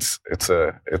 and it's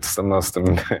the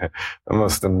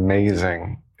most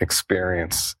amazing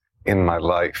experience in my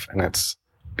life, and it's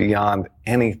beyond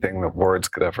anything that words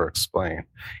could ever explain.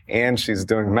 And she's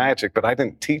doing magic, but I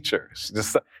didn't teach her. She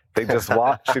just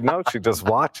watch. She just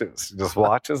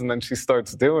watches, and then she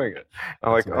starts doing it.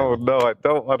 I'm like, oh no, I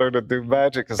don't want her to do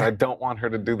magic because I don't want her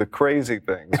to do the crazy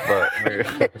things. But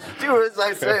do as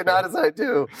I say, not as I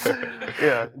do.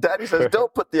 Yeah, Daddy says,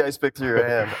 don't put the ice pick through your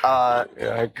hand. I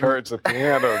encourage the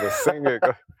piano to sing it.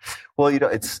 Well,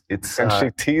 it's. And she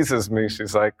teases me.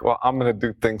 She's like, well, I'm going to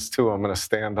do things too. I'm going to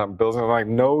stand on buildings. I'm like,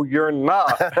 no, you're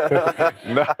not.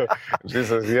 No. She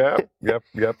says, yep,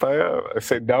 I am. I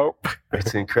say, nope.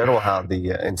 It's incredible how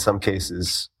in some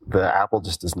cases, the apple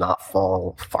just does not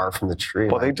fall far from the tree.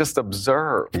 Well, they just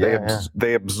observe.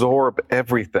 They absorb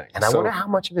everything. And I wonder how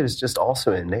much of it is just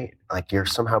also innate. Like you're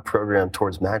somehow programmed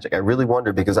towards magic. I really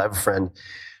wonder, because I have a friend,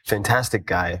 fantastic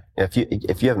guy. If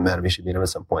you haven't met him, you should meet him at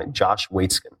some point. Josh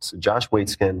Waitzkin. So Josh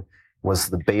Waitzkin was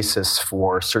the basis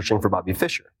for Searching for Bobby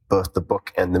Fischer, both the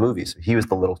book and the movie. So he was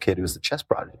the little kid who was the chess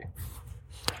prodigy.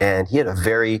 And he had a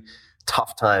very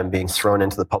tough time being thrown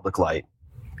into the public light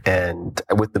and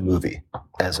with the movie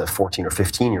as a 14 or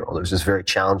 15-year-old. It was just very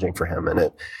challenging for him, and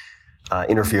it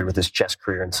interfered with his chess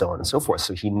career and so on and so forth.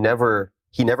 So he never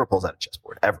pulls out a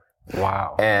chessboard, ever.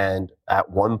 Wow. And at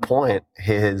one point,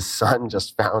 his son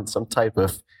just found some type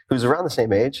of, who's around the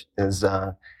same age as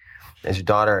your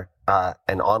daughter,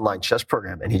 an online chess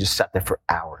program, and he just sat there for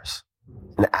hours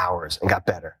and hours and got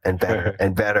better and better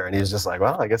and better. And he was just like,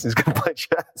 well, I guess he's going to play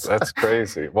chess. That's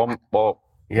crazy. Well,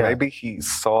 yeah. Maybe he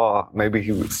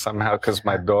was somehow, because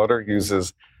my daughter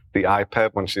uses the iPad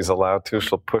when she's allowed to,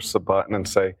 she'll push the button and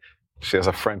say, she has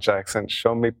a French accent,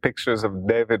 show me pictures of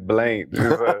David Blaine. She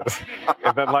says.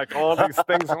 And then all these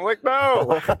things, I'm like,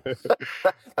 no.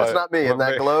 That's not me. And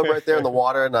that globe right there in the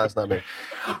water, no, it's not me.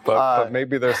 But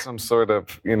maybe there's some sort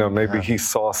of, maybe he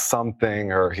saw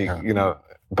something, or he,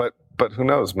 but who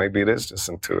knows? Maybe it is just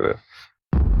intuitive.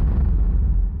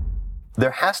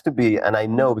 There has to be, and I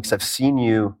know because I've seen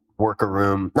you not work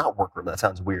room, that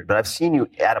sounds weird, but I've seen you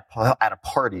at a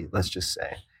party, let's just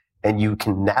say, and you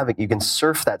can navigate, you can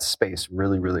surf that space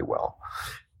really, really well.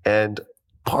 And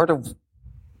part of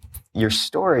your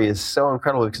story is so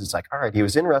incredible because it's like, all right, he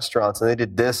was in restaurants and they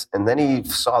did this, and then he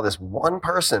saw this one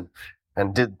person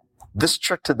and did this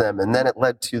trick to them, and then it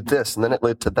led to this, and then it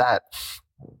led to that.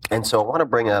 And so I want to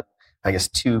bring up, I guess,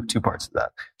 two parts of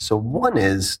that. So one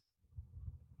is,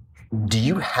 do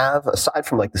you have, aside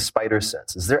from the spider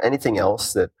sense, is there anything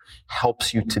else that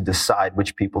helps you to decide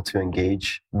which people to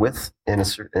engage with in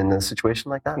a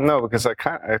situation like that? No, because I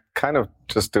kind of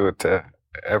just do it to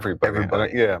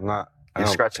everybody. I'm not. You're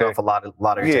scratching off a lot of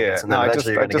your tickets, and then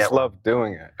eventually you're going to get one. I just love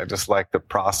doing it. I just like the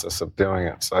process of doing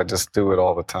it, so I just do it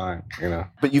all the time.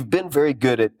 But you've been very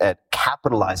good at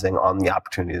capitalizing on the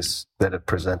opportunities that have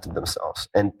presented themselves,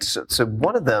 and so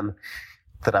one of them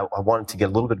that I wanted to get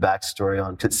a little bit backstory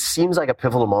on, because it seems like a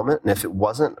pivotal moment, and if it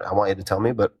wasn't, I want you to tell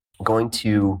me, but going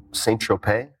to Saint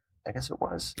Tropez, I guess it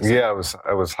was?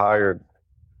 I was hired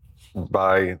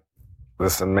by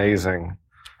this amazing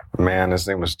man. His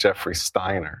name was Jeffrey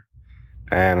Steiner,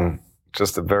 and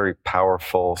just a very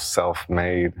powerful,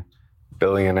 self-made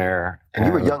billionaire. And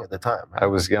you were young at the time, right? I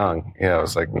was young. Yeah, I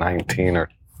was like 19 or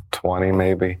 20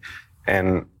 maybe.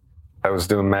 And I was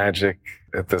doing magic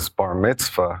at this bar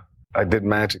mitzvah. I did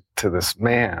magic to this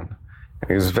man. And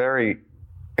he was very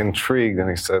intrigued, and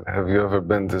he said, "Have you ever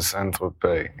been to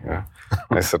Saint-Tropez?"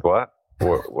 I said, "What?"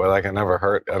 Well, like, I never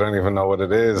heard, I don't even know what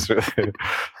it is.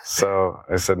 So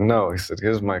I said, "No." He said,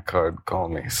 "Here's my card, call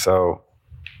me." So,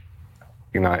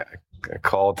 I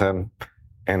called him,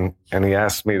 and he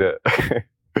asked me to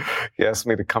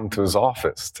come to his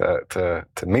office to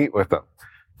meet with him,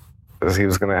 because he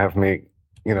was going to have me,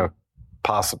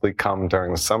 possibly come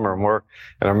during the summer and work.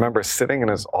 And I remember sitting in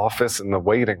his office in the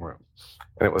waiting room,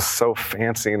 and it was so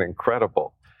fancy and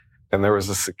incredible. And there was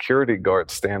a security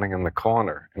guard standing in the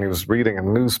corner, and he was reading a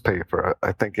newspaper.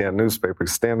 I think he had a newspaper. He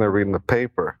was standing there reading the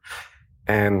paper.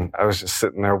 And I was just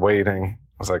sitting there waiting.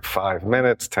 It was like 5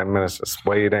 minutes, 10 minutes, just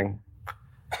waiting.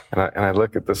 And I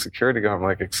look at the security guard. I'm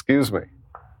like, "Excuse me."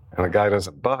 And the guy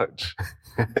doesn't budge.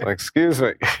 I'm like, "Excuse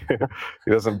me."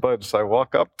 He doesn't budge. So I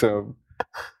walk up to him,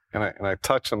 and I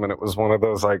touch him, and it was one of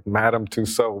those like Madame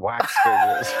Tussauds wax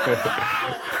figures.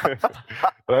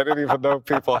 But I didn't even know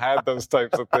people had those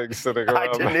types of things sitting around.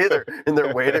 I didn't either. In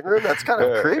their waiting room? That's kind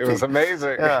of creepy. It was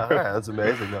amazing. Yeah, that's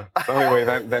amazing though. So anyway,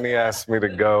 then he asked me to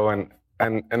go, and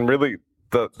really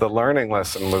the learning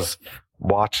lesson was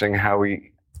watching how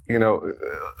he,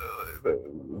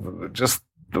 just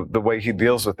the way he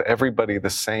deals with everybody the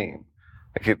same.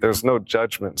 Like there's no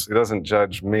judgments. He doesn't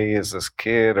judge me as this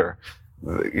kid or,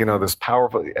 this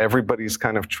powerful, everybody's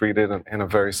kind of treated in a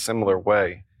very similar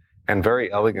way and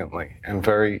very elegantly and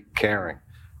very caring.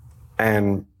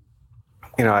 And,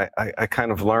 I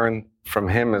kind of learned from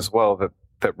him as well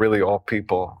that really all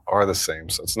people are the same.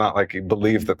 So it's not like he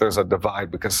believed that there's a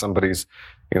divide because somebody's,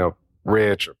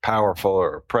 rich or powerful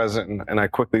or present. And I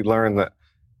quickly learned that,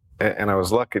 and I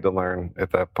was lucky to learn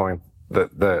at that point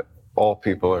that all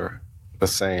people are the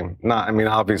same.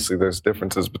 Obviously there's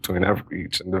differences between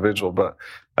each individual, but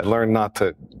I learned not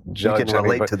to judge. You can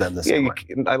relate anybody. to them the same way.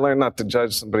 I learned not to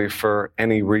judge somebody for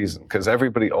any reason, because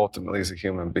everybody ultimately is a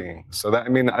human being. So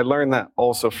I learned that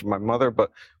also from my mother,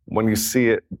 but when you see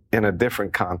it in a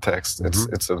different context,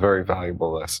 it's a very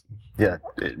valuable lesson. Yeah,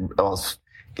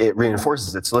 it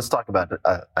reinforces it. So let's talk about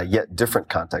a yet different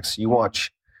context. You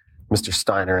watch Mr.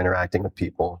 Steiner interacting with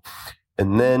people,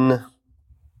 and then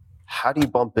how do you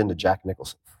bump into Jack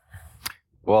Nicholson?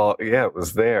 Well, yeah, it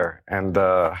was there. And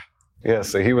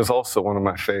so he was also one of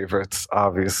my favorites,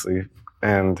 obviously.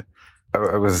 And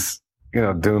I was,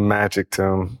 doing magic to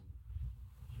him.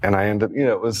 And I ended,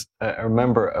 I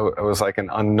remember I was like an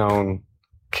unknown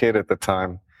kid at the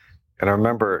time. And I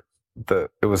remember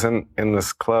it was in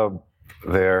this club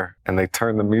there, and they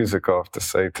turned the music off to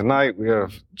say, "Tonight we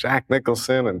have Jack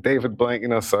Nicholson and David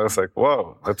Blaine," so I was like,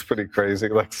 whoa, that's pretty crazy.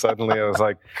 Like suddenly I was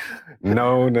like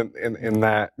known in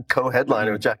that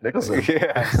co-headliner with Jack Nicholson.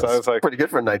 Yeah. So I was like, pretty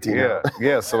good for a 19.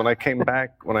 Yeah. So when I came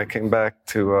back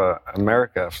to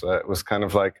America after that, it was kind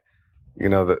of like,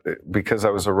 because I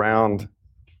was around,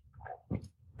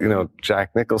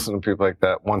 Jack Nicholson and people like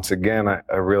that, once again,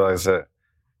 I realized that,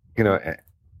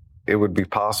 it would be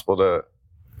possible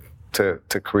to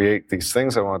create these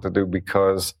things I wanted to do,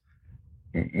 because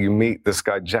you meet this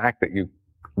guy, Jack, that you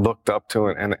looked up to,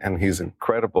 and he's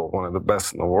incredible, one of the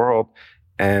best in the world.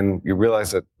 And you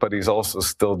realize that, but he's also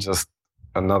still just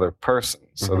another person.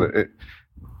 So that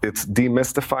it's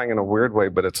demystifying in a weird way,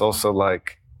 but it's also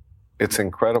like, it's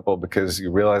incredible because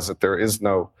you realize that there is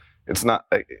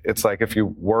it's like if you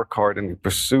work hard and you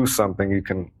pursue something, you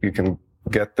can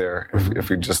get there if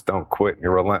you just don't quit and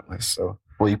you're relentless. So.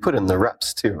 Well, you put in the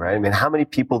reps too, right? How many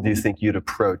people do you think you'd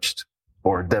approached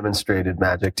or demonstrated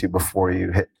magic to before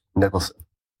you hit Nicholson?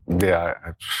 Yeah,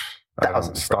 I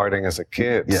was starting as a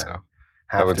kid. Yeah. So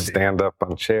I would stand up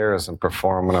on chairs and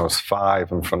perform when I was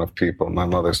 5 in front of people, my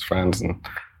mother's friends and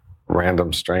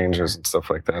random strangers and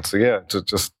stuff like that. So yeah,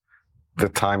 just the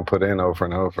time put in over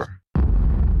and over.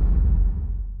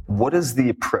 What is the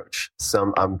approach?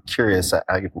 I'm curious.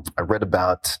 I read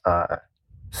about, I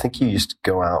think you used to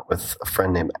go out with a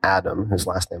friend named Adam, whose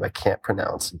last name I can't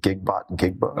pronounce,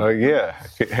 Gigbo. Oh, yeah.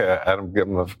 Adam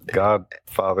Gibbo,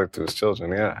 godfather to his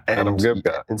children, yeah. Adam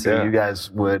Gibbo. And so you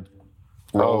guys would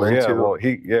roll into... Well,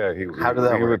 how did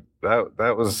that work?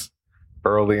 That was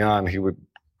early on. He would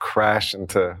crash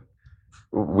into...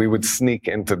 We would sneak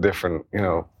into different,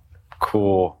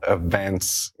 cool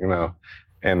events,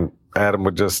 and Adam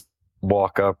would just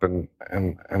walk up and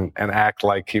act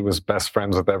like he was best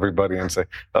friends with everybody and say,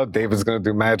 "Oh, David's going to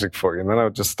do magic for you." And then I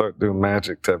would just start doing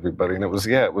magic to everybody. And it was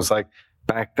like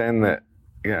back then that,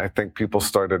 I think people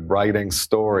started writing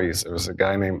stories. There was a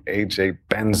guy named A.J.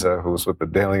 Benza who was with the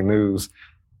Daily News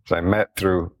that I met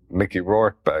through Mickey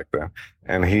Rourke back then.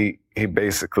 And he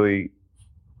basically,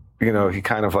 he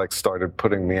kind of like started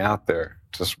putting me out there,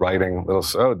 just writing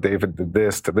little, David did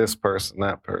this to this person,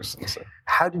 that person. So.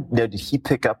 Did he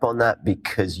pick up on that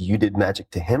because you did magic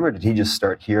to him, or did he just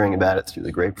start hearing about it through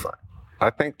the grapevine?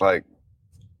 I think like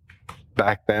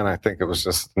back then, I think it was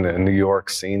just a New York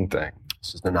scene thing.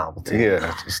 It's just a novelty.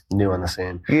 Yeah. Just new on the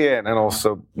scene. Yeah. And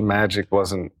also magic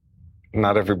wasn't,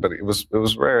 not everybody, it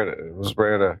was rare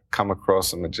to come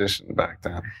across a magician back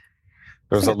then.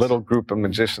 There was a little group of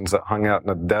magicians that hung out in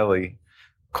a deli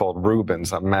called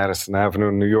Rubens on Madison Avenue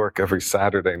in New York every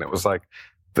Saturday. And it was like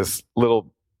this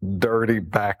little dirty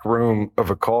back room of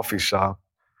a coffee shop.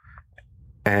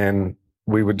 And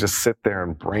we would just sit there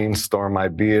and brainstorm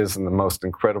ideas, and the most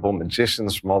incredible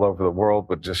magicians from all over the world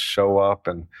would just show up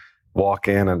and walk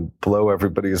in and blow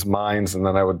everybody's minds. And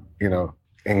then I would,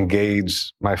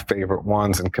 engage my favorite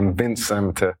ones and convince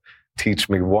them to teach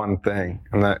me one thing.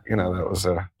 And that, that was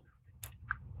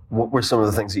What were some of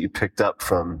the things that you picked up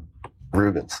from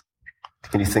Rubens?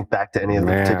 Can you think back to any of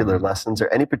the particular lessons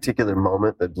or any particular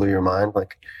moment that blew your mind?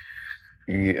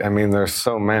 There's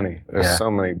so many. There's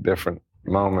so many different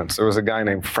moments. There was a guy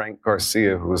named Frank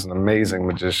Garcia who was an amazing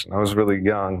magician. I was really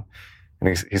young. And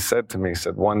he said to me,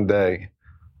 one day,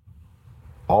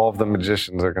 all of the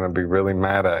magicians are going to be really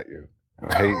mad at you.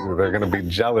 And hate you. They're going to be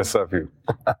jealous of you.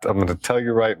 I'm going to tell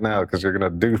you right now, because you're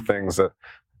going to do things that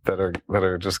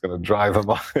are just going to drive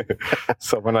them off.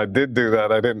 So when I did do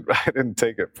that, I didn't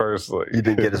take it personally. You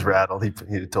didn't get as rattled. He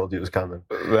told you it was coming.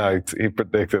 Right. He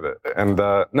predicted it. And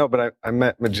no, but I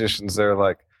met magicians there,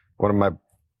 like one of my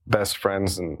best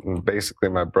friends and basically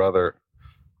my brother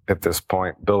at this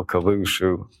point, Bill Kalouche,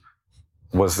 who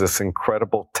was this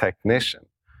incredible technician.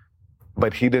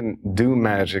 But he didn't do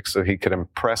magic so he could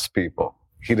impress people.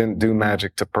 He didn't do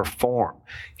magic to perform.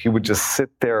 He would just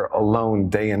sit there alone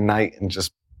day and night and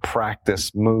just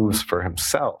practice moves for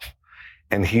himself.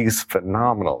 And he's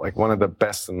phenomenal, like one of the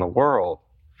best in the world.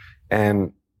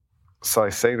 And so I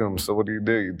say to him, so what do?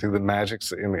 You do the magic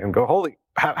and go, holy,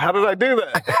 how did I do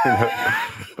that?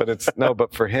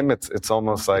 But for him, it's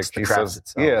almost like he says,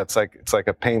 itself. It's like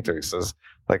a painter. He says,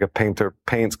 like a painter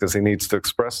paints because he needs to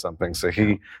express something. So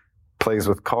he plays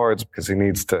with cards because he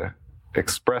needs to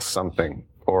express something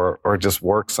or just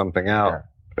work something out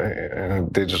in a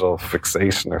digital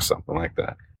fixation or something like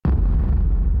that.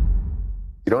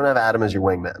 You don't have Adam as your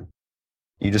wingman.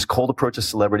 You just cold approach a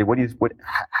celebrity.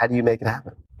 How do you make it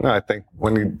happen? No, I think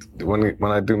when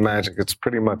I do magic, it's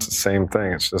pretty much the same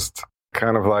thing. It's just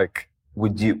kind of like.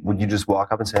 Would you just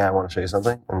walk up and say, I want to show you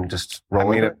something, and just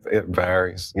roll? It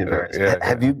varies. It varies.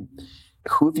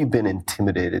 Who have you been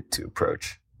intimidated to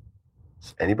approach?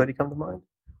 Does anybody come to mind?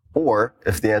 Or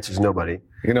if the answer is nobody.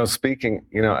 Speaking,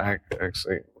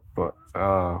 actually,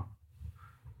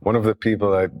 one of the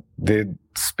people I did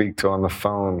speak to on the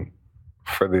phone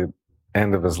for the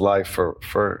end of his life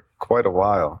for quite a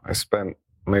while, I spent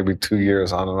maybe 2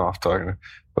 years on and off talking to,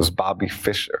 was Bobby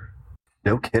Fischer.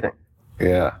 No kidding.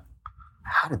 Yeah.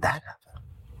 How did that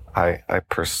happen? I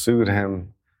pursued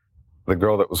him. The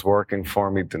girl that was working for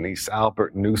me, Denise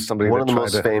Albert, knew somebody. One of the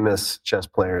most famous chess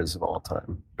players of all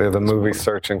time. They're the movie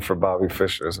Searching for Bobby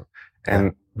Fischer.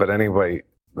 But anyway,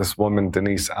 this woman,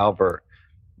 Denise Albert,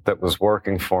 that was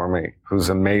working for me, who's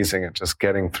amazing at just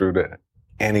getting through to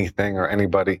anything or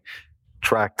anybody,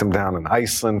 tracked him down in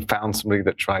Iceland, found somebody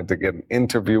that tried to get an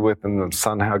interview with him, and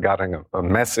somehow got a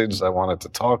message. I wanted to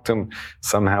talk to him.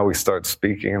 Somehow we start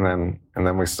speaking, and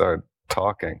then we start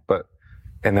talking.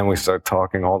 And then we start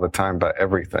talking all the time about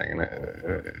everything,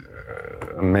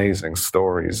 amazing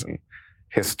stories and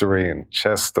history and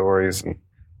chess stories. And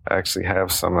I actually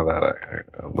have some of that. I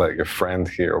let your friend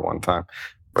hear one time.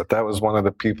 But that was one of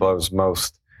the people I was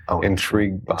most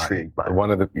intrigued by.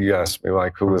 You asked me,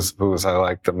 like, who was I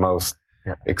like the most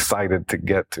excited to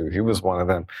get to? He was one of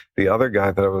them. The other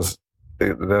guy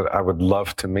that I would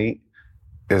love to meet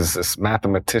is this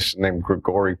mathematician named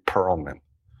Grigori Perelman.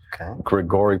 Okay.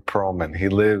 Grigori Perelman. He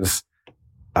lives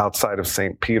outside of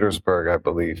St. Petersburg, I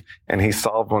believe, and he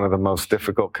solved one of the most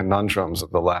difficult conundrums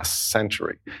of the last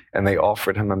century. And they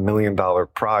offered him $1 million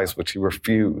prize, which he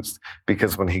refused,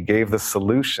 because when he gave the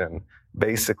solution,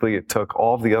 basically it took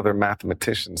all the other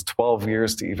mathematicians 12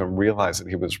 years to even realize that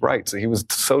he was right. So he was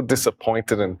so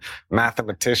disappointed in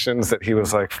mathematicians that he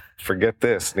was like, forget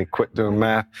this, and he quit doing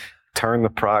math. turned the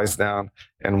prize down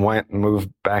and went and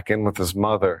moved back in with his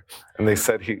mother. And they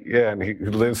said he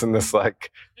lives in this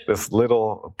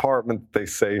little apartment. They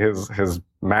say his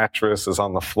mattress is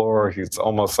on the floor. He's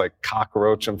almost like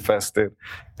cockroach infested.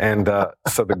 And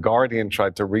so the Guardian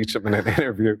tried to reach him in an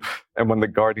interview. And when the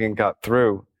Guardian got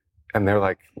through, and they're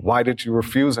like, "Why did you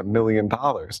refuse $1 million?"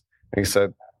 And he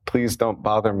said, "Please don't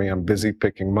bother me. I'm busy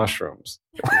picking mushrooms."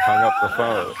 He hung up the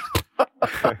phone.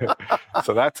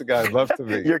 So that's a guy I'd love to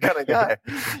meet. Your kind of guy.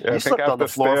 Yeah, You slept on the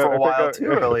floor for a while too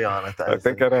early on. I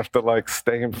think I'd have to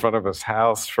stay in front of his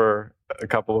house for a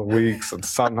couple of weeks, and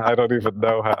I don't even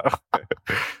know how.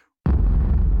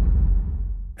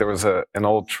 There was an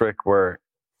old trick where,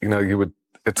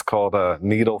 it's called a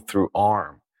needle through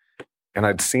arm. And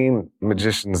I'd seen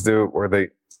magicians do it where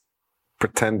they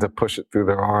pretend to push it through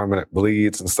their arm and it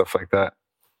bleeds and stuff like that.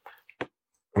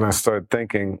 And I started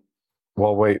thinking,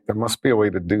 well, wait, there must be a way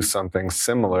to do something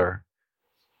similar,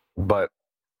 but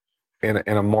in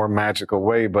a more magical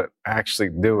way, but actually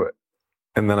do it.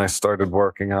 And then I started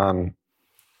working on,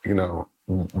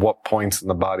 what points in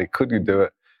the body could you do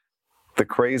it? The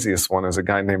craziest one is a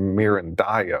guy named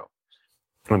Mirandayo.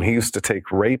 And he used to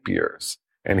take rapiers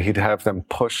and he'd have them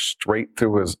push straight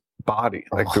through his body,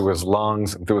 through his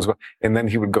lungs and and then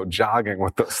he would go jogging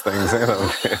with those things in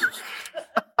him.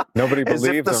 Nobody believed him.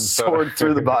 As if the sword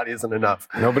through the body isn't enough.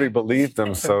 Nobody believed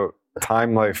him, so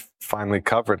Time Life finally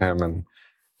covered him, and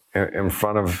in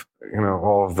front of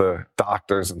all of the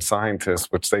doctors and scientists,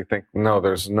 which they think, no,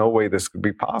 there's no way this could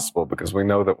be possible because we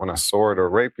know that when a sword or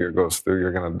rapier goes through,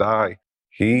 you're going to die.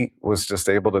 He was just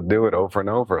able to do it over and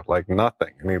over like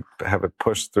nothing. And he'd have it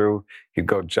pushed through. He'd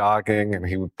go jogging and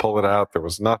he would pull it out. There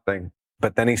was nothing.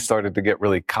 But then he started to get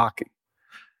really cocky.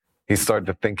 He started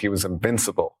to think he was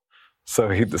invincible. So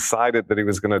he decided that he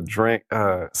was going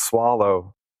to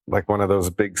swallow like one of those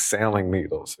big sailing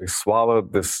needles. He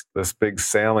swallowed this big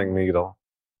sailing needle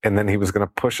and then he was going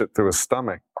to push it through his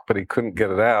stomach, but he couldn't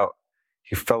get it out.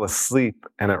 He fell asleep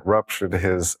and it ruptured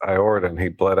his aorta and he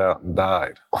bled out and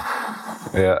died.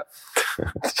 Yeah.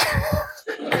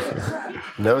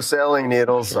 No sailing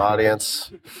needles,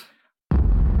 audience.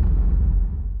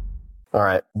 All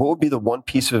right. What would be the one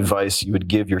piece of advice you would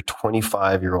give your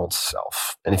 25-year-old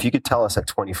self? And if you could tell us at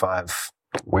 25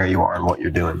 where you are and what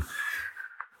you're doing,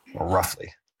 well,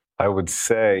 roughly. I would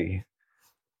say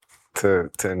to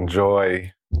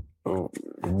enjoy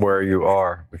where you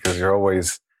are because you're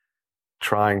always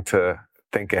trying to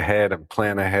think ahead and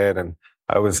plan ahead. And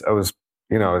I was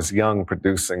young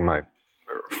producing my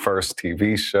first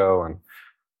TV show and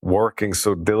working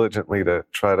so diligently to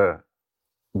try to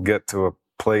get to a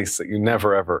place that you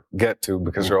never ever get to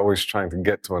because you're always trying to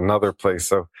get to another place.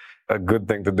 So a good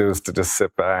thing to do is to just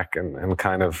sit back and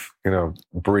kind of,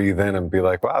 breathe in and be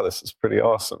like, wow, this is pretty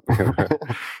awesome.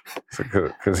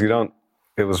 Because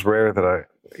it was rare that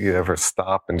you ever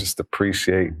stop and just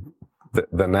appreciate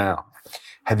the now.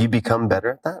 Have you become better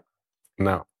at that?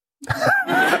 No.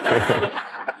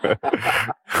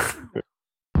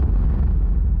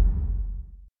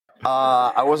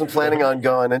 I wasn't planning on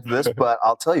going into this, but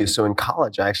I'll tell you. So in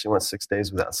college, I actually went 6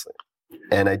 days without sleep.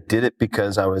 And I did it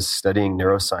because I was studying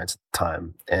neuroscience at the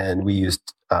time. And we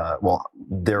used,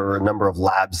 there were a number of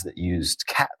labs that used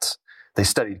cats. They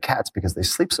studied cats because they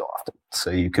sleep so often.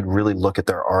 So you could really look at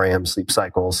their REM sleep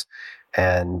cycles.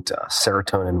 And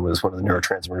serotonin was one of the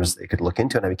neurotransmitters they could look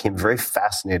into. And I became very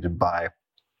fascinated by,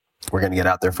 we're going to get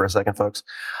out there for a second, folks,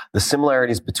 the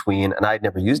similarities between, and I'd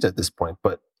never used it at this point,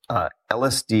 but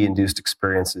LSD-induced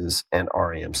experiences and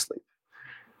REM sleep.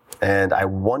 And I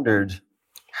wondered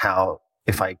I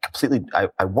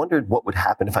wondered what would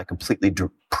happen if I completely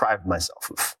deprived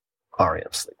myself of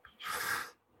REM sleep.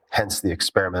 Hence the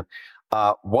experiment.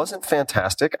 Wasn't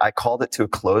fantastic. I called it to a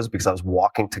close because I was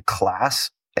walking to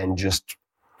class and just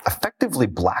effectively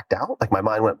blacked out. Like my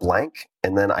mind went blank.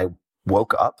 And then I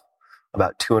woke up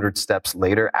about 200 steps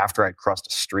later after I'd crossed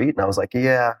a street. And I was like,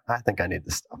 yeah, I think I need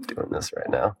to stop doing this right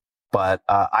now. But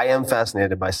I am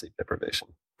fascinated by sleep deprivation,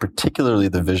 particularly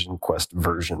the Vision Quest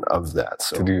version of that.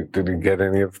 So did you get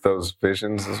any of those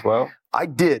visions as well? I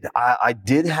did. I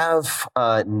did have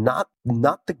not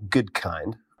the good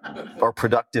kind or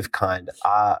productive kind.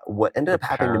 What ended up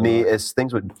happening to me is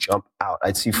things would jump out.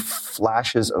 I'd see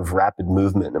flashes of rapid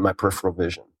movement in my peripheral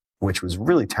vision, which was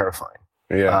really terrifying.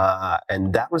 Yeah.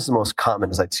 And that was the most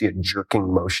common, is I'd see a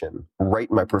jerking motion right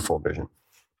in my peripheral vision.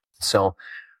 So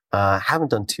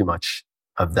haven't done too much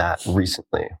of that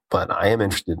recently, but I am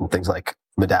interested in things like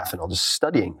modafinil, just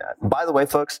studying that. And by the way,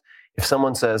 folks, if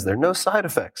someone says there are no side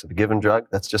effects of a given drug,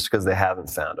 that's just because they haven't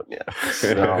found them yet.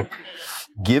 So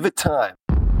give it time.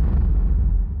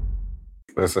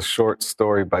 There's a short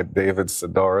story by David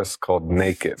Sedaris called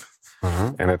Naked.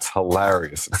 And it's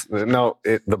hilarious.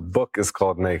 The book is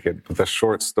called Naked, but the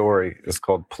short story is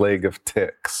called Plague of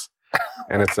Ticks.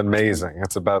 And it's amazing.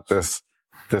 It's about this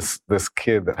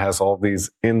kid that has all these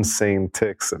insane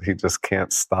ticks that he just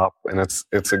can't stop. And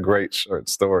it's a great short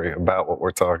story about what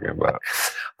we're talking about.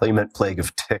 I thought you meant Plague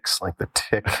of Ticks, like the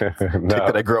tick, No. tick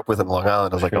that I grew up with in Long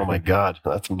Island. I was like, oh my God,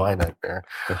 that's my nightmare.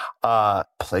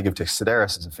 Plague of Ticks.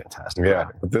 Sedaris is a fantastic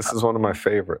writer. But this is one of my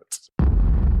favorites.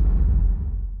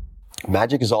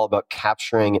 Magic is all about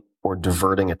capturing or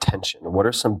diverting attention. What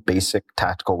are some basic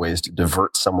tactical ways to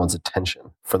divert someone's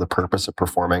attention for the purpose of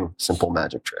performing simple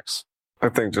magic tricks? I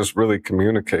think just really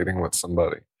communicating with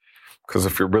somebody. Because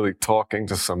if you're really talking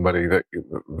to somebody, that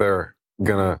they're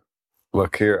going to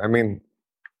look here. I mean,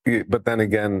 but then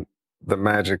again, the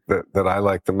magic that I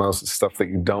like the most is stuff that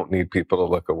you don't need people to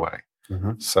look away.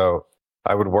 So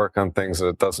I would work on things that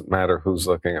it doesn't matter who's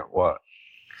looking at what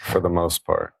for the most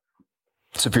part.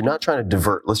 So if you're not trying to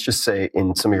divert, let's just say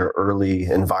in some of your early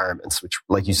environments, which,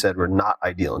 like you said, were not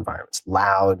ideal environments,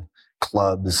 loud,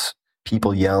 clubs,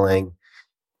 people yelling,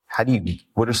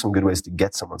 what are some good ways to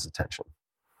get someone's attention?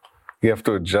 You have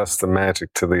to adjust the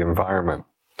magic to the environment.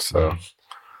 So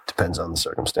depends on the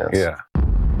circumstance. Yeah.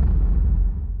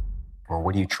 Or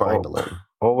what are you trying to learn?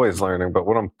 Always learning. But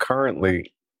what I'm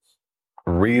currently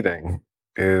reading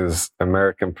is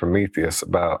American Prometheus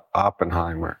about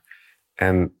Oppenheimer.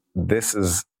 And this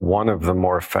is one of the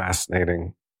more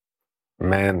fascinating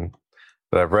men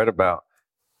that I've read about.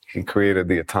 He created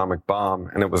the atomic bomb,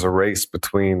 and it was a race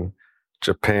between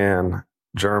Japan,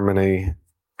 Germany,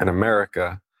 and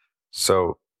America.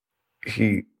 So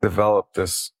he developed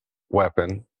this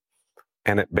weapon,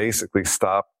 and it basically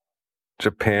stopped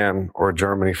Japan or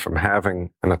Germany from having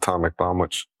an atomic bomb,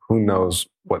 which who knows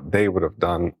what they would have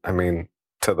done, I mean,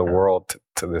 to the world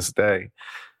to this day.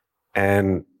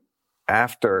 And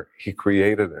after he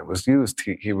created it was used,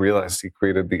 he realized he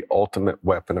created the ultimate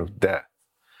weapon of death.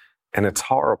 And it's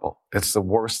horrible. It's the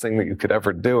worst thing that you could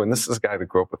ever do. And this is a guy that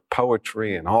grew up with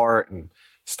poetry and art and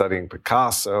studying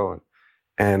Picasso.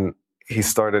 And he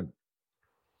started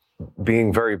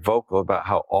being very vocal about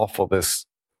how awful this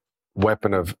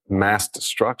weapon of mass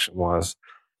destruction was.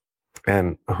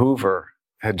 And Hoover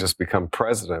had just become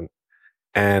president.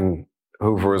 And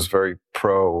Hoover was very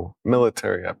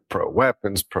pro-military,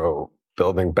 pro-weapons,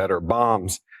 pro-building better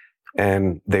bombs.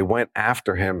 And they went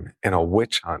after him in a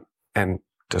witch hunt and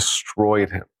destroyed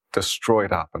him,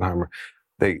 destroyed Oppenheimer.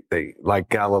 They like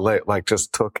Galileo, like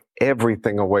just took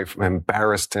everything away from him,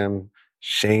 embarrassed him,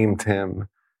 shamed him,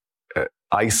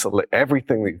 isolate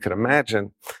everything that you could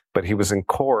imagine. But he was in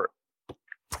court,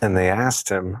 and they asked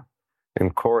him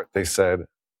in court, they said,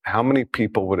 how many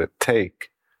people would it take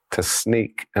to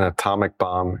sneak an atomic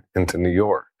bomb into New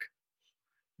York?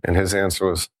 And his answer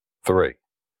was 3.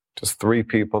 Just 3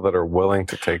 people that are willing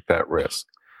to take that risk.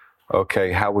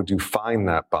 Okay, how would you find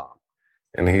that bomb?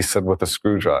 And he said, with a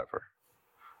screwdriver.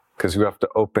 Because you have to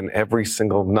open every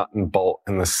single nut and bolt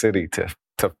in the city to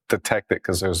detect it,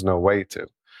 because there's no way to.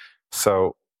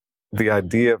 So the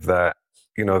idea of that,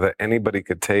 that anybody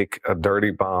could take a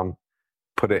dirty bomb,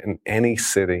 put it in any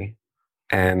city,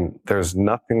 and there's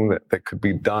nothing that could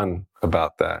be done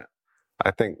about that.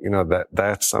 I think,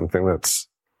 that's something that's,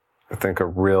 I think, a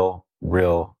real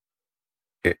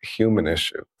human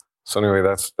issue. So anyway,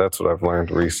 that's what I've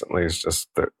learned recently. Is just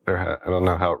I don't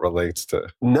know how it relates to.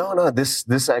 No.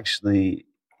 This actually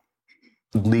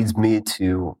leads me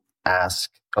to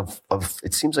ask of.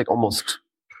 It seems like almost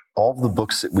all of the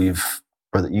books that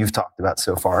that you've talked about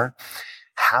so far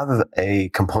have a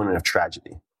component of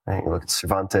tragedy. Right? You look at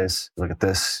Cervantes, you look at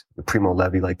this, Primo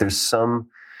Levi. Like there's some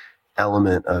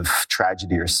element of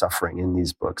tragedy or suffering in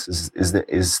these books. Is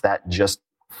that just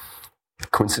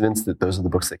coincidence that those are the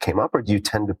books that came up, or do you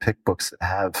tend to pick books that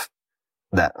have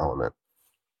that element?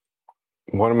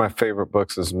 One of my favorite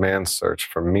books is Man's Search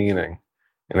for Meaning.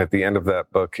 And at the end of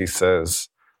that book, he says,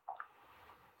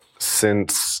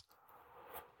 since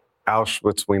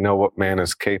Auschwitz, we know what man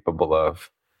is capable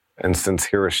of. And since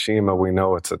Hiroshima, we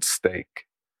know it's at stake.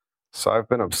 So I've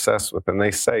been obsessed with, and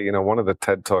they say, one of the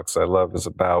TED Talks I love is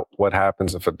about what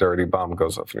happens if a dirty bomb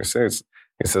goes off in your city.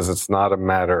 He says it's not a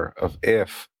matter of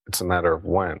if, it's a matter of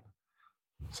when.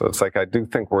 So it's like, I do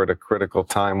think we're at a critical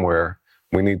time where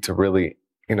we need to really,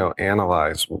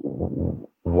 analyze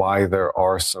why there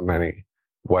are so many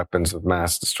weapons of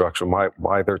mass destruction,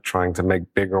 why they're trying to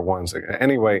make bigger ones.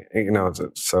 Anyway,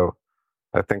 so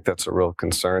I think that's a real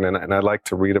concern. And I like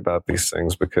to read about these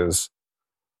things because,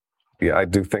 I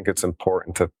do think it's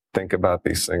important to think about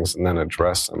these things and then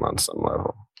address them on some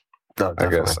level. No, I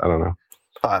guess. I don't know.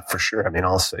 For sure. I mean,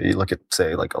 also you look at,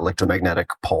 say, like electromagnetic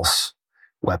pulse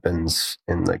weapons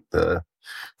in like the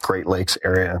Great Lakes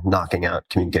area, knocking out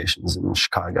communications in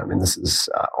Chicago. I mean, this is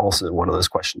also one of those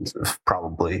questions of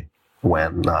probably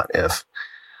when, not if.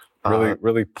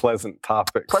 Really pleasant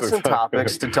topics. Pleasant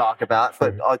topics to talk about,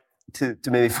 but to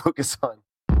maybe focus on.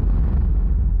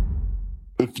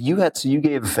 If you had, so you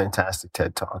gave a fantastic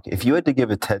TED Talk. If you had to give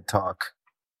a TED Talk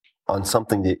on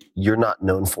something that you're not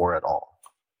known for at all,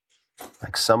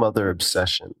 like some other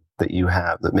obsession that you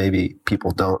have that maybe people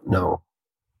don't know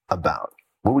about,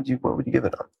 what would you give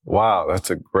it on? Wow, that's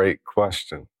a great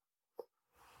question.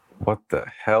 What the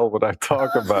hell would I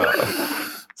talk about?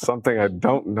 Something I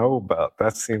don't know about.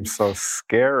 That seems so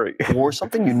scary. Or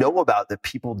something you know about that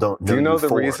people don't know. Do you know the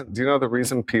for. reason? Do you know the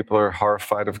reason people are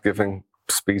horrified of giving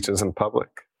speeches in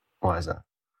public? Why is that?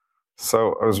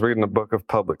 So I was reading a book of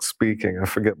public speaking. I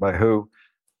forget by who.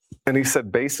 And he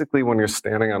said, basically, when you're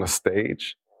standing on a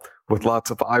stage with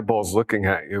lots of eyeballs looking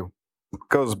at you, it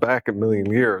goes back a million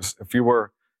years. If you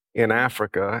were in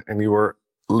Africa and you were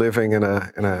living in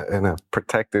a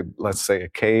protected, let's say, a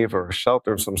cave or a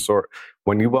shelter of some sort,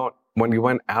 when you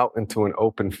went out into an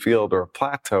open field or a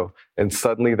plateau and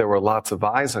suddenly there were lots of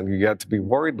eyes on you, you had to be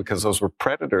worried because those were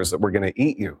predators that were going to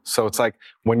eat you. So it's like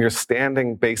when you're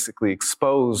standing basically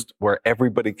exposed where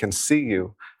everybody can see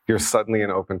you, you're suddenly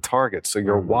an open target. So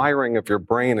your wiring of your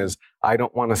brain is, I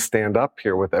don't want to stand up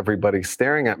here with everybody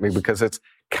staring at me, because it's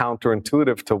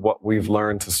counterintuitive to what we've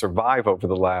learned to survive over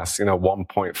the last,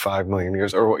 1.5 million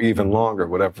years or even longer,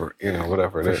 whatever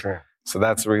it is. Sure. So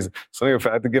that's the reason. So anyway, if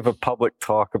I had to give a public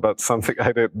talk about something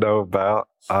I didn't know about,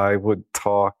 I would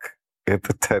talk at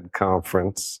the TED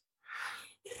conference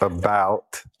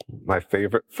about my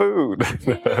favorite food.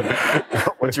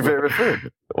 What's your favorite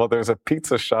food? Well, there's a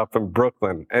pizza shop in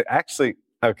Brooklyn. Actually,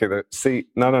 okay,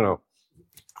 no.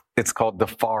 It's called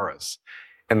DeFara's.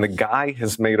 And the guy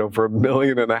has made over 1.5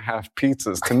 million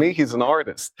pizzas. To me, he's an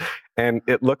artist. And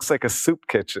it looks like a soup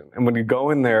kitchen. And when you go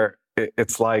in there,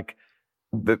 it's like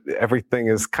everything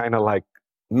is kind of like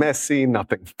messy,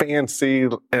 nothing fancy.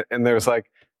 And there's like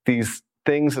these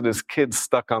things that his kids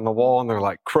stuck on the wall, and they're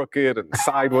like crooked and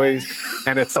sideways.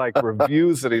 And it's like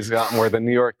reviews that he's gotten where the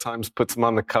New York Times puts him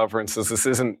on the cover and says, this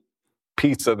isn't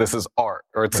pizza, this is art.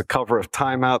 Or it's a cover of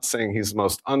Time Out saying he's the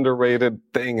most underrated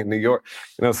thing in New York.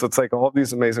 So it's like all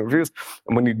these amazing reviews.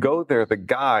 And when you go there, the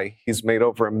guy, he's made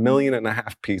over 1.5 million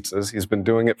pizzas. He's been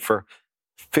doing it for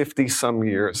 50 some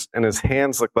years, and his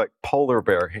hands look like polar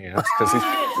bear hands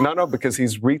because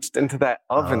he's reached into that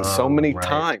oven so many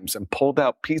times and pulled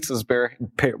out pizzas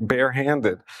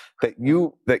barehanded that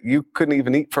you couldn't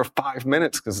even eat for 5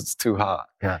 minutes because it's too hot.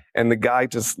 Yeah. And the guy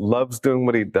just loves doing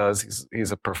what he does.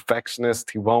 He's a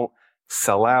perfectionist. He won't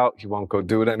sell out. He won't go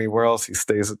do it anywhere else. He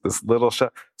stays at this little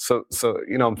shop. So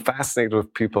I'm fascinated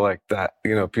with people like that.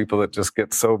 People that just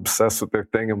get so obsessed with their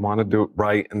thing and want to do it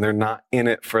right, and they're not in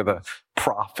it for the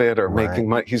profit or making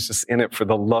money. He's just in it for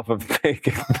the love of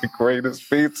making the greatest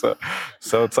pizza.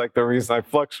 So it's like the reason I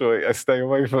fluctuate. I stay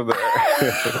away from there.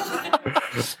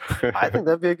 I think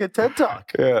that'd be a good TED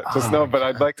Talk. Yeah, but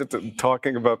I'd like to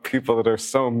talking about people that are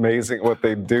so amazing at what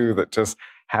they do, that just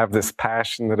have this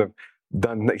passion, that have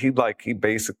done. He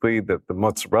basically the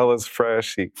mozzarella's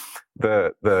fresh.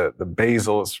 The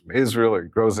basil is from Israel, or he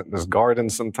grows it in his garden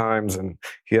sometimes, and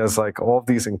he has like all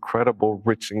these incredible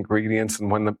rich ingredients.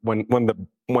 And when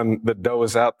the dough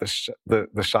is out,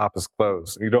 the shop is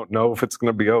closed. You don't know if it's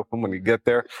going to be open when you get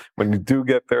there. When you do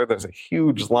get there, there's a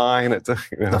huge line. It's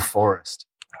the forest.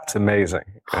 It's amazing.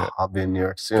 I'll be in New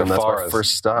York soon. That's my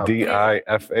first stop.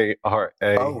 DIFARA.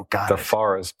 Oh, got it.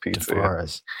 DeFara's Pizza.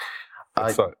 DeFara's.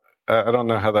 I don't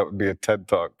know how that would be a TED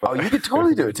Talk. But. Oh, you could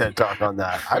totally do a TED Talk on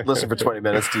that. I'd listen for 20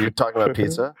 minutes to you talking about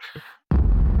pizza.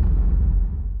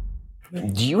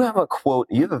 Do you have a quote?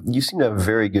 You seem to have a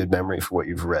very good memory for what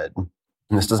you've read. And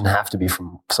this doesn't have to be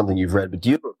from something you've read, but do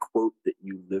you have a quote that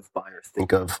you live by or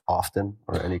think of often,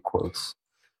 or any quotes?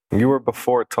 You were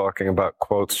before talking about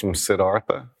quotes from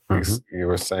Siddhartha. Mm-hmm. You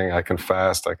were saying, I can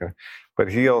fast,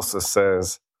 but he also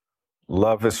says,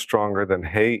 love is stronger than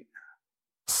hate.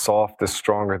 Soft is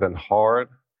stronger than hard.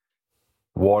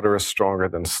 Water is stronger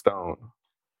than stone.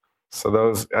 So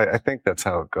those, I think that's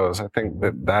how it goes. I think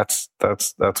that's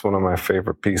one of my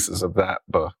favorite pieces of that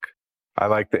book. I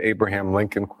like the Abraham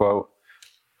Lincoln quote,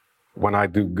 when I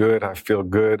do good, I feel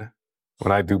good.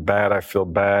 When I do bad, I feel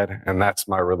bad. And that's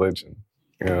my religion.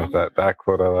 That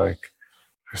quote I like.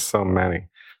 There's so many.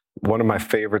 One of my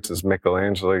favorites is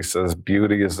Michelangelo. He says,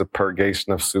 beauty is the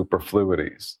purgation of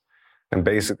superfluities. And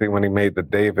basically, when he made the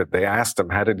David, they asked him,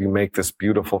 how did you make this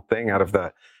beautiful thing out of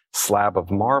that slab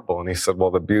of marble? And he said,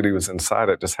 well, the beauty was inside.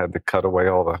 I just had to cut away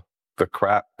all the the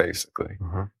crap, basically.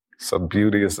 So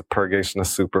beauty is the purgation of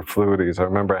superfluities. I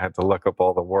remember I had to look up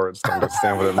all the words to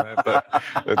understand what it meant, but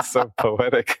it's so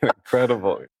poetic and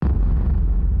incredible.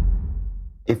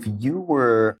 If you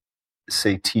were,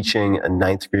 say, teaching a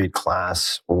 9th grade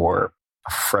class or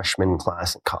a freshman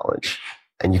class in college,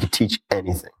 and you could teach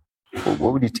anything,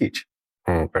 what would you teach?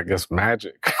 I guess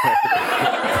magic.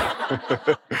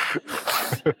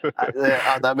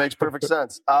 That makes perfect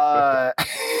sense.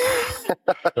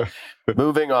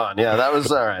 Moving on. Yeah, that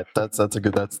was all right. That's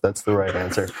the right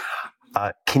answer.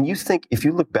 Can you think, if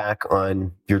you look back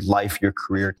on your life, your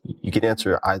career, you can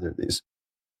answer either of these.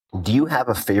 Do you have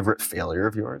a favorite failure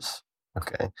of yours?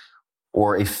 Okay.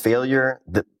 Or a failure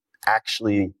that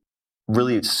actually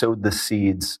really sowed the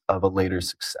seeds of a later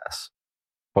success?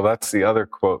 Well, that's the other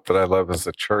quote that I love, is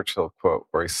the Churchill quote,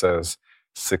 where he says,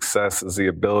 success is the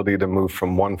ability to move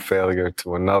from one failure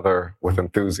to another with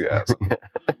enthusiasm.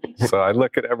 So I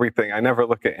look at everything. I never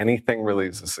look at anything really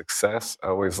as a success. I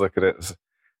always look at it as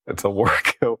it's a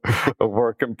work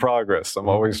in progress. I'm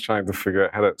always trying to figure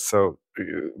out how to, so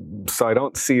I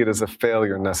don't see it as a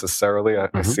failure necessarily.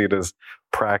 I see it as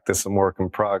practice and work in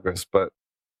progress. But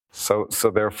so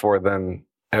therefore then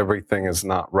everything is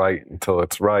not right until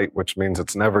it's right, which means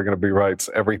it's never going to be right.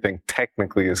 So everything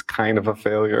technically is kind of a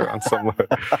failure on some level,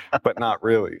 but not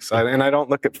really. So I don't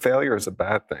look at failure as a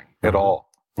bad thing at all.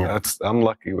 Yeah. I'm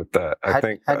lucky with that. How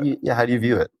do you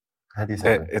view it? How do you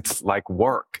think it's like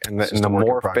work, and the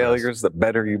more failures, the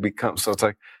better you become. So it's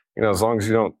like, as long as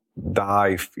you don't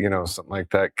die, something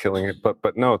like that, killing it.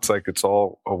 But no, it's like it's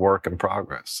all a work in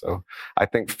progress. So I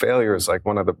think failure is like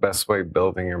one of the best way of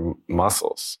building your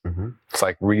muscles. It's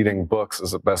like reading books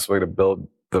is the best way to build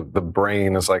the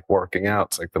brain. Is like working out.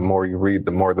 It's like the more you read,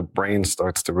 the more the brain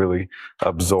starts to really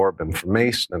absorb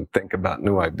information and think about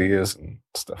new ideas and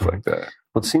stuff like that.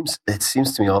 Well, it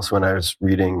seems to me also when I was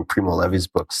reading Primo Levi's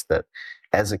books that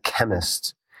as a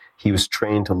chemist, he was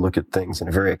trained to look at things in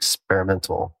a very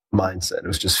experimental mindset. It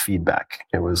was just feedback.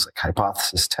 It was like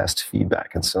hypothesis, test,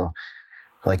 feedback. And so,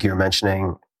 like you were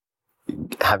mentioning,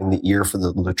 having the ear for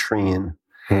the latrine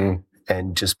and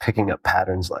just picking up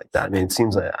patterns like that. I mean, it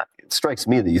strikes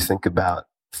me that you think about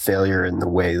failure in the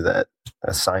way that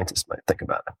a scientist might think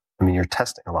about it. I mean, you're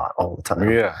testing a lot all the time.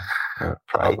 Yeah,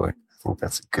 probably. I think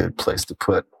that's a good place to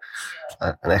put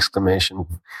an exclamation,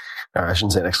 or I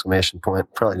shouldn't say an exclamation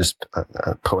point, probably just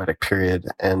a poetic period.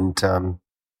 And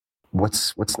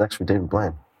what's next for David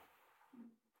Blaine?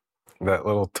 That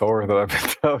little tour that I've been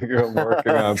telling you I'm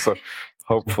working on. So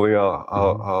hopefully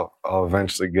I'll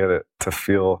eventually get it to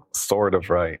feel sort of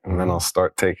right. And then I'll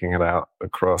start taking it out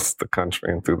across the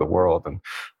country and through the world. And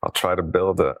I'll try to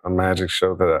build a magic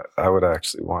show that I would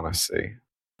actually want to see.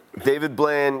 David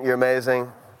Blaine, you're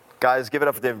amazing. Guys, give it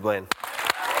up for David Blaine.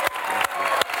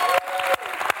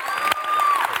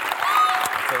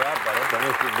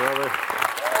 Thank you, brother.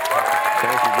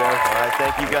 Thank you, guys. All right,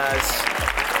 thank you, guys.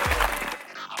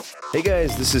 Hey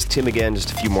guys, this is Tim again.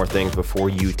 Just a few more things before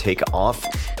you take off.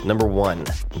 Number one,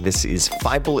 this is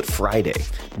 5 Bullet Friday.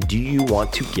 Do you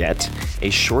want to get a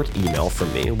short email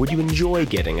from me? Would you enjoy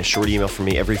getting a short email from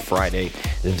me every Friday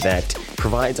that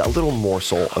provides a little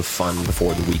morsel of fun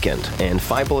before the weekend? And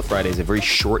 5 Bullet Friday is a very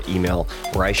short email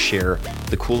where I share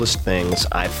the coolest things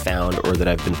I've found or that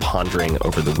I've been pondering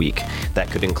over the week. That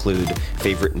could include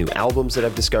favorite new albums that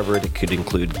I've discovered. It could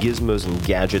include gizmos and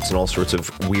gadgets and all sorts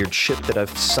of weird shit that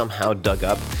I've somehow dug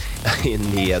up in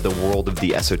the world of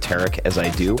the esoteric as I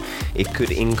do. It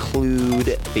could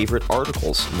include favorite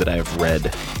articles that I've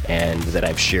read and that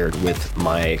I've shared with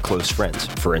my close friends,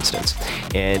 for instance.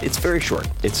 And it's very short.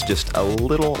 It's just a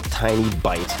little tiny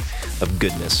bite of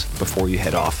goodness before you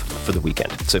head off for the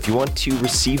weekend. So if you want to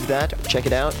receive that, check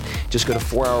it out. Just go to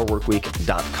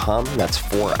 4hourworkweek.com. That's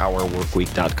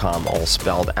 4hourworkweek.com, all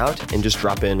spelled out, and just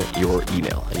drop in your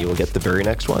email and you will get the very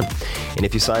next one. And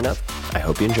if you sign up, I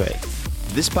hope you enjoy it.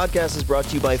 This podcast is brought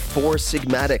to you by Four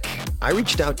Sigmatic. I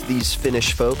reached out to these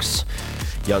Finnish folks,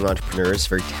 young entrepreneurs,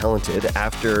 very talented,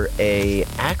 after a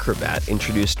acrobat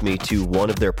introduced me to one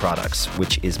of their products,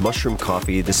 which is mushroom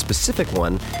coffee. The specific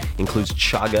one includes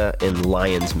chaga and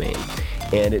lion's mane,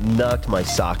 and it knocked my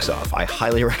socks off. I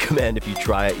highly recommend if you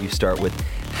try it, you start with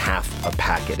half a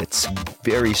packet. It's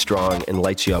very strong and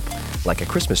lights you up like a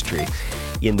Christmas tree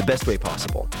in the best way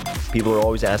possible. People are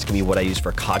always asking me what I use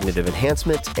for cognitive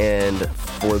enhancement, and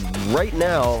for right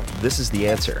now, this is the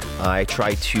answer. I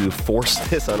try to force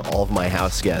this on all of my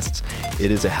house guests. It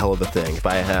is a hell of a thing. If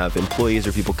I have employees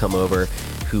or people come over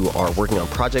who are working on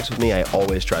projects with me, I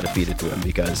always try to feed it to them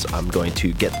because I'm going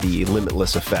to get the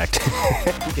limitless effect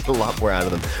and get a lot more out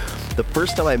of them. The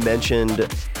first time I mentioned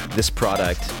this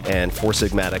product and Four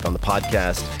Sigmatic on the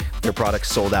podcast, Their products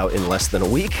sold out in less than a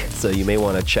week, so you may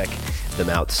want to check them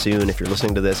out soon if you're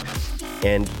listening to this.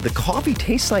 And the coffee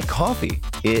tastes like coffee.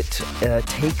 It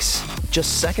takes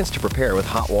just seconds to prepare with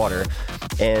hot water,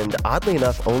 and oddly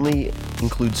enough, only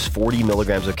includes 40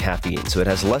 milligrams of caffeine, so it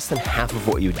has less than half of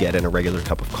what you would get in a regular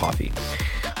cup of coffee.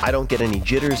 I don't get any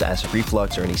jitters, acid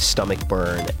reflux, or any stomach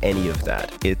burn, any of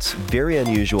that. It's very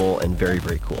unusual and very,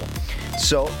 very cool.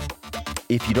 So,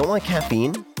 if you don't like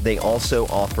caffeine, they also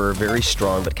offer very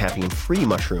strong but caffeine-free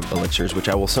mushroom elixirs, which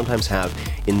I will sometimes have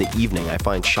in the evening. I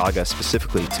find chaga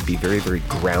specifically to be very, very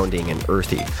grounding and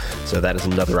earthy. So that is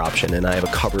another option. And I have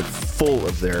a cupboard full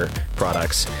of their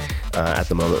products at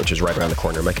the moment, which is right around the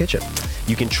corner of my kitchen.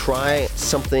 You can try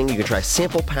something. You can try a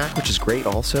sample pack, which is great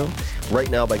also, right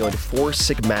now by going to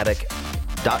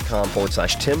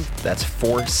foursigmatic.com/Tim. That's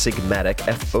foursigmatic,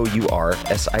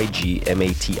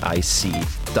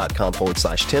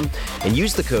 foursigmatic.com/Tim, and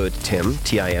use the code TIM,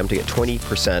 TIM, to get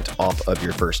 20% off of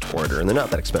your first order. And they're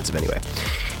not that expensive anyway.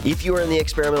 If you are in the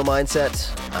experimental mindset,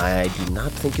 I do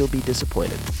not think you'll be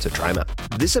disappointed. So try them out.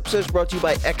 This episode is brought to you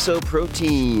by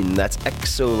Exoprotein. That's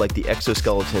exo like the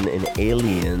exoskeleton in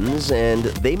Aliens. And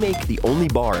they make the only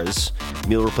bars,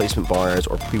 meal replacement bars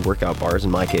or pre-workout bars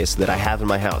in my case, that I have in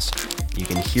my house. You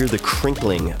can hear the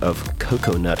crinkling of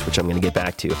cocoa nut, which I'm going to get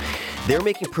back to. They're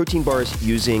making protein bars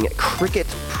using cricket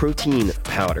protein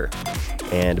powder.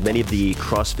 And many of the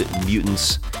CrossFit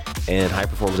mutants and high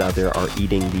performers out there are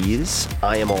eating these.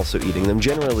 I am also eating them,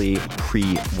 generally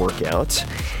pre-workout.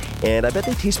 And I bet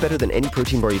they taste better than any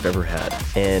protein bar you've ever had.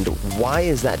 And why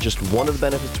is that just one of the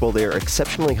benefits? Well, they are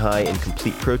exceptionally high in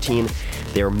complete protein.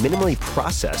 They are minimally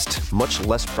processed, much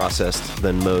less processed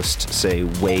than most, say,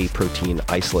 whey protein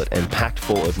isolate, and packed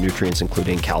full of nutrients,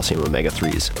 including calcium,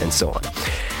 omega-3s, and so on.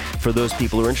 For those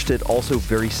people who are interested, also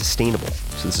very sustainable.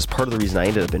 So this is part of the reason I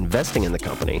ended up investing in the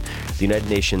company. The United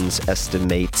Nations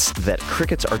estimates that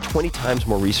crickets are 20 times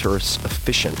more resource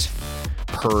efficient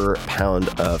per pound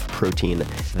of protein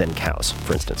than cows,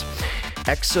 for instance.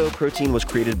 Exoprotein was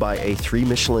created by a 3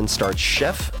 Michelin-starred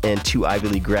chef and 2 Ivy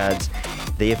League grads.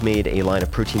 They have made a line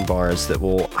of protein bars that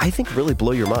will, I think, really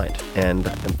blow your mind. And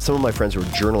some of my friends who are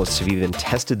journalists have even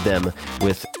tested them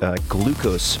with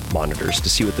glucose monitors to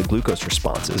see what the glucose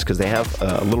response is, because they have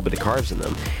a little bit of carbs in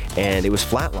them. And it was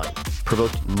flatline,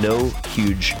 provoked no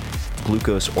huge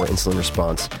glucose or insulin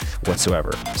response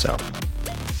whatsoever. So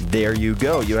there you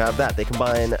go. You have that. They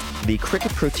combine the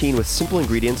cricket protein with simple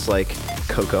ingredients like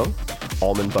cocoa,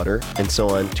 almond butter, and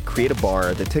so on to create a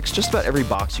bar that ticks just about every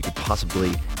box you could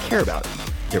possibly care about.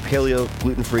 They're paleo,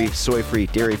 gluten-free, soy-free,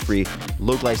 dairy-free,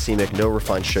 low glycemic, no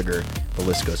refined sugar. The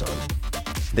list goes on.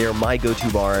 They are my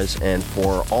go-to bars, and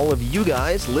for all of you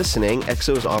guys listening,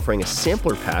 Exo is offering a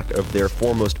sampler pack of their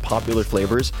 4 most popular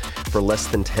flavors for less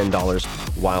than $10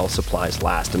 while supplies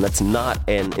last. And that's not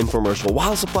an infomercial.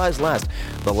 While supplies last.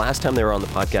 The last time they were on the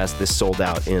podcast, this sold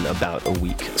out in about a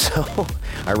week. So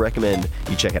I recommend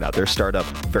you check it out. They're startup,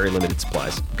 very limited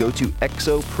supplies. Go to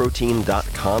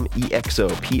exoprotein.com,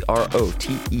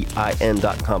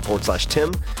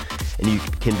 exoprotein.com/Tim. And you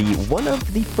can be one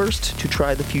of the first to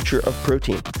try the future of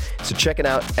protein. So check it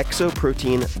out,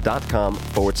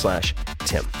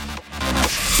 exoprotein.com/Tim.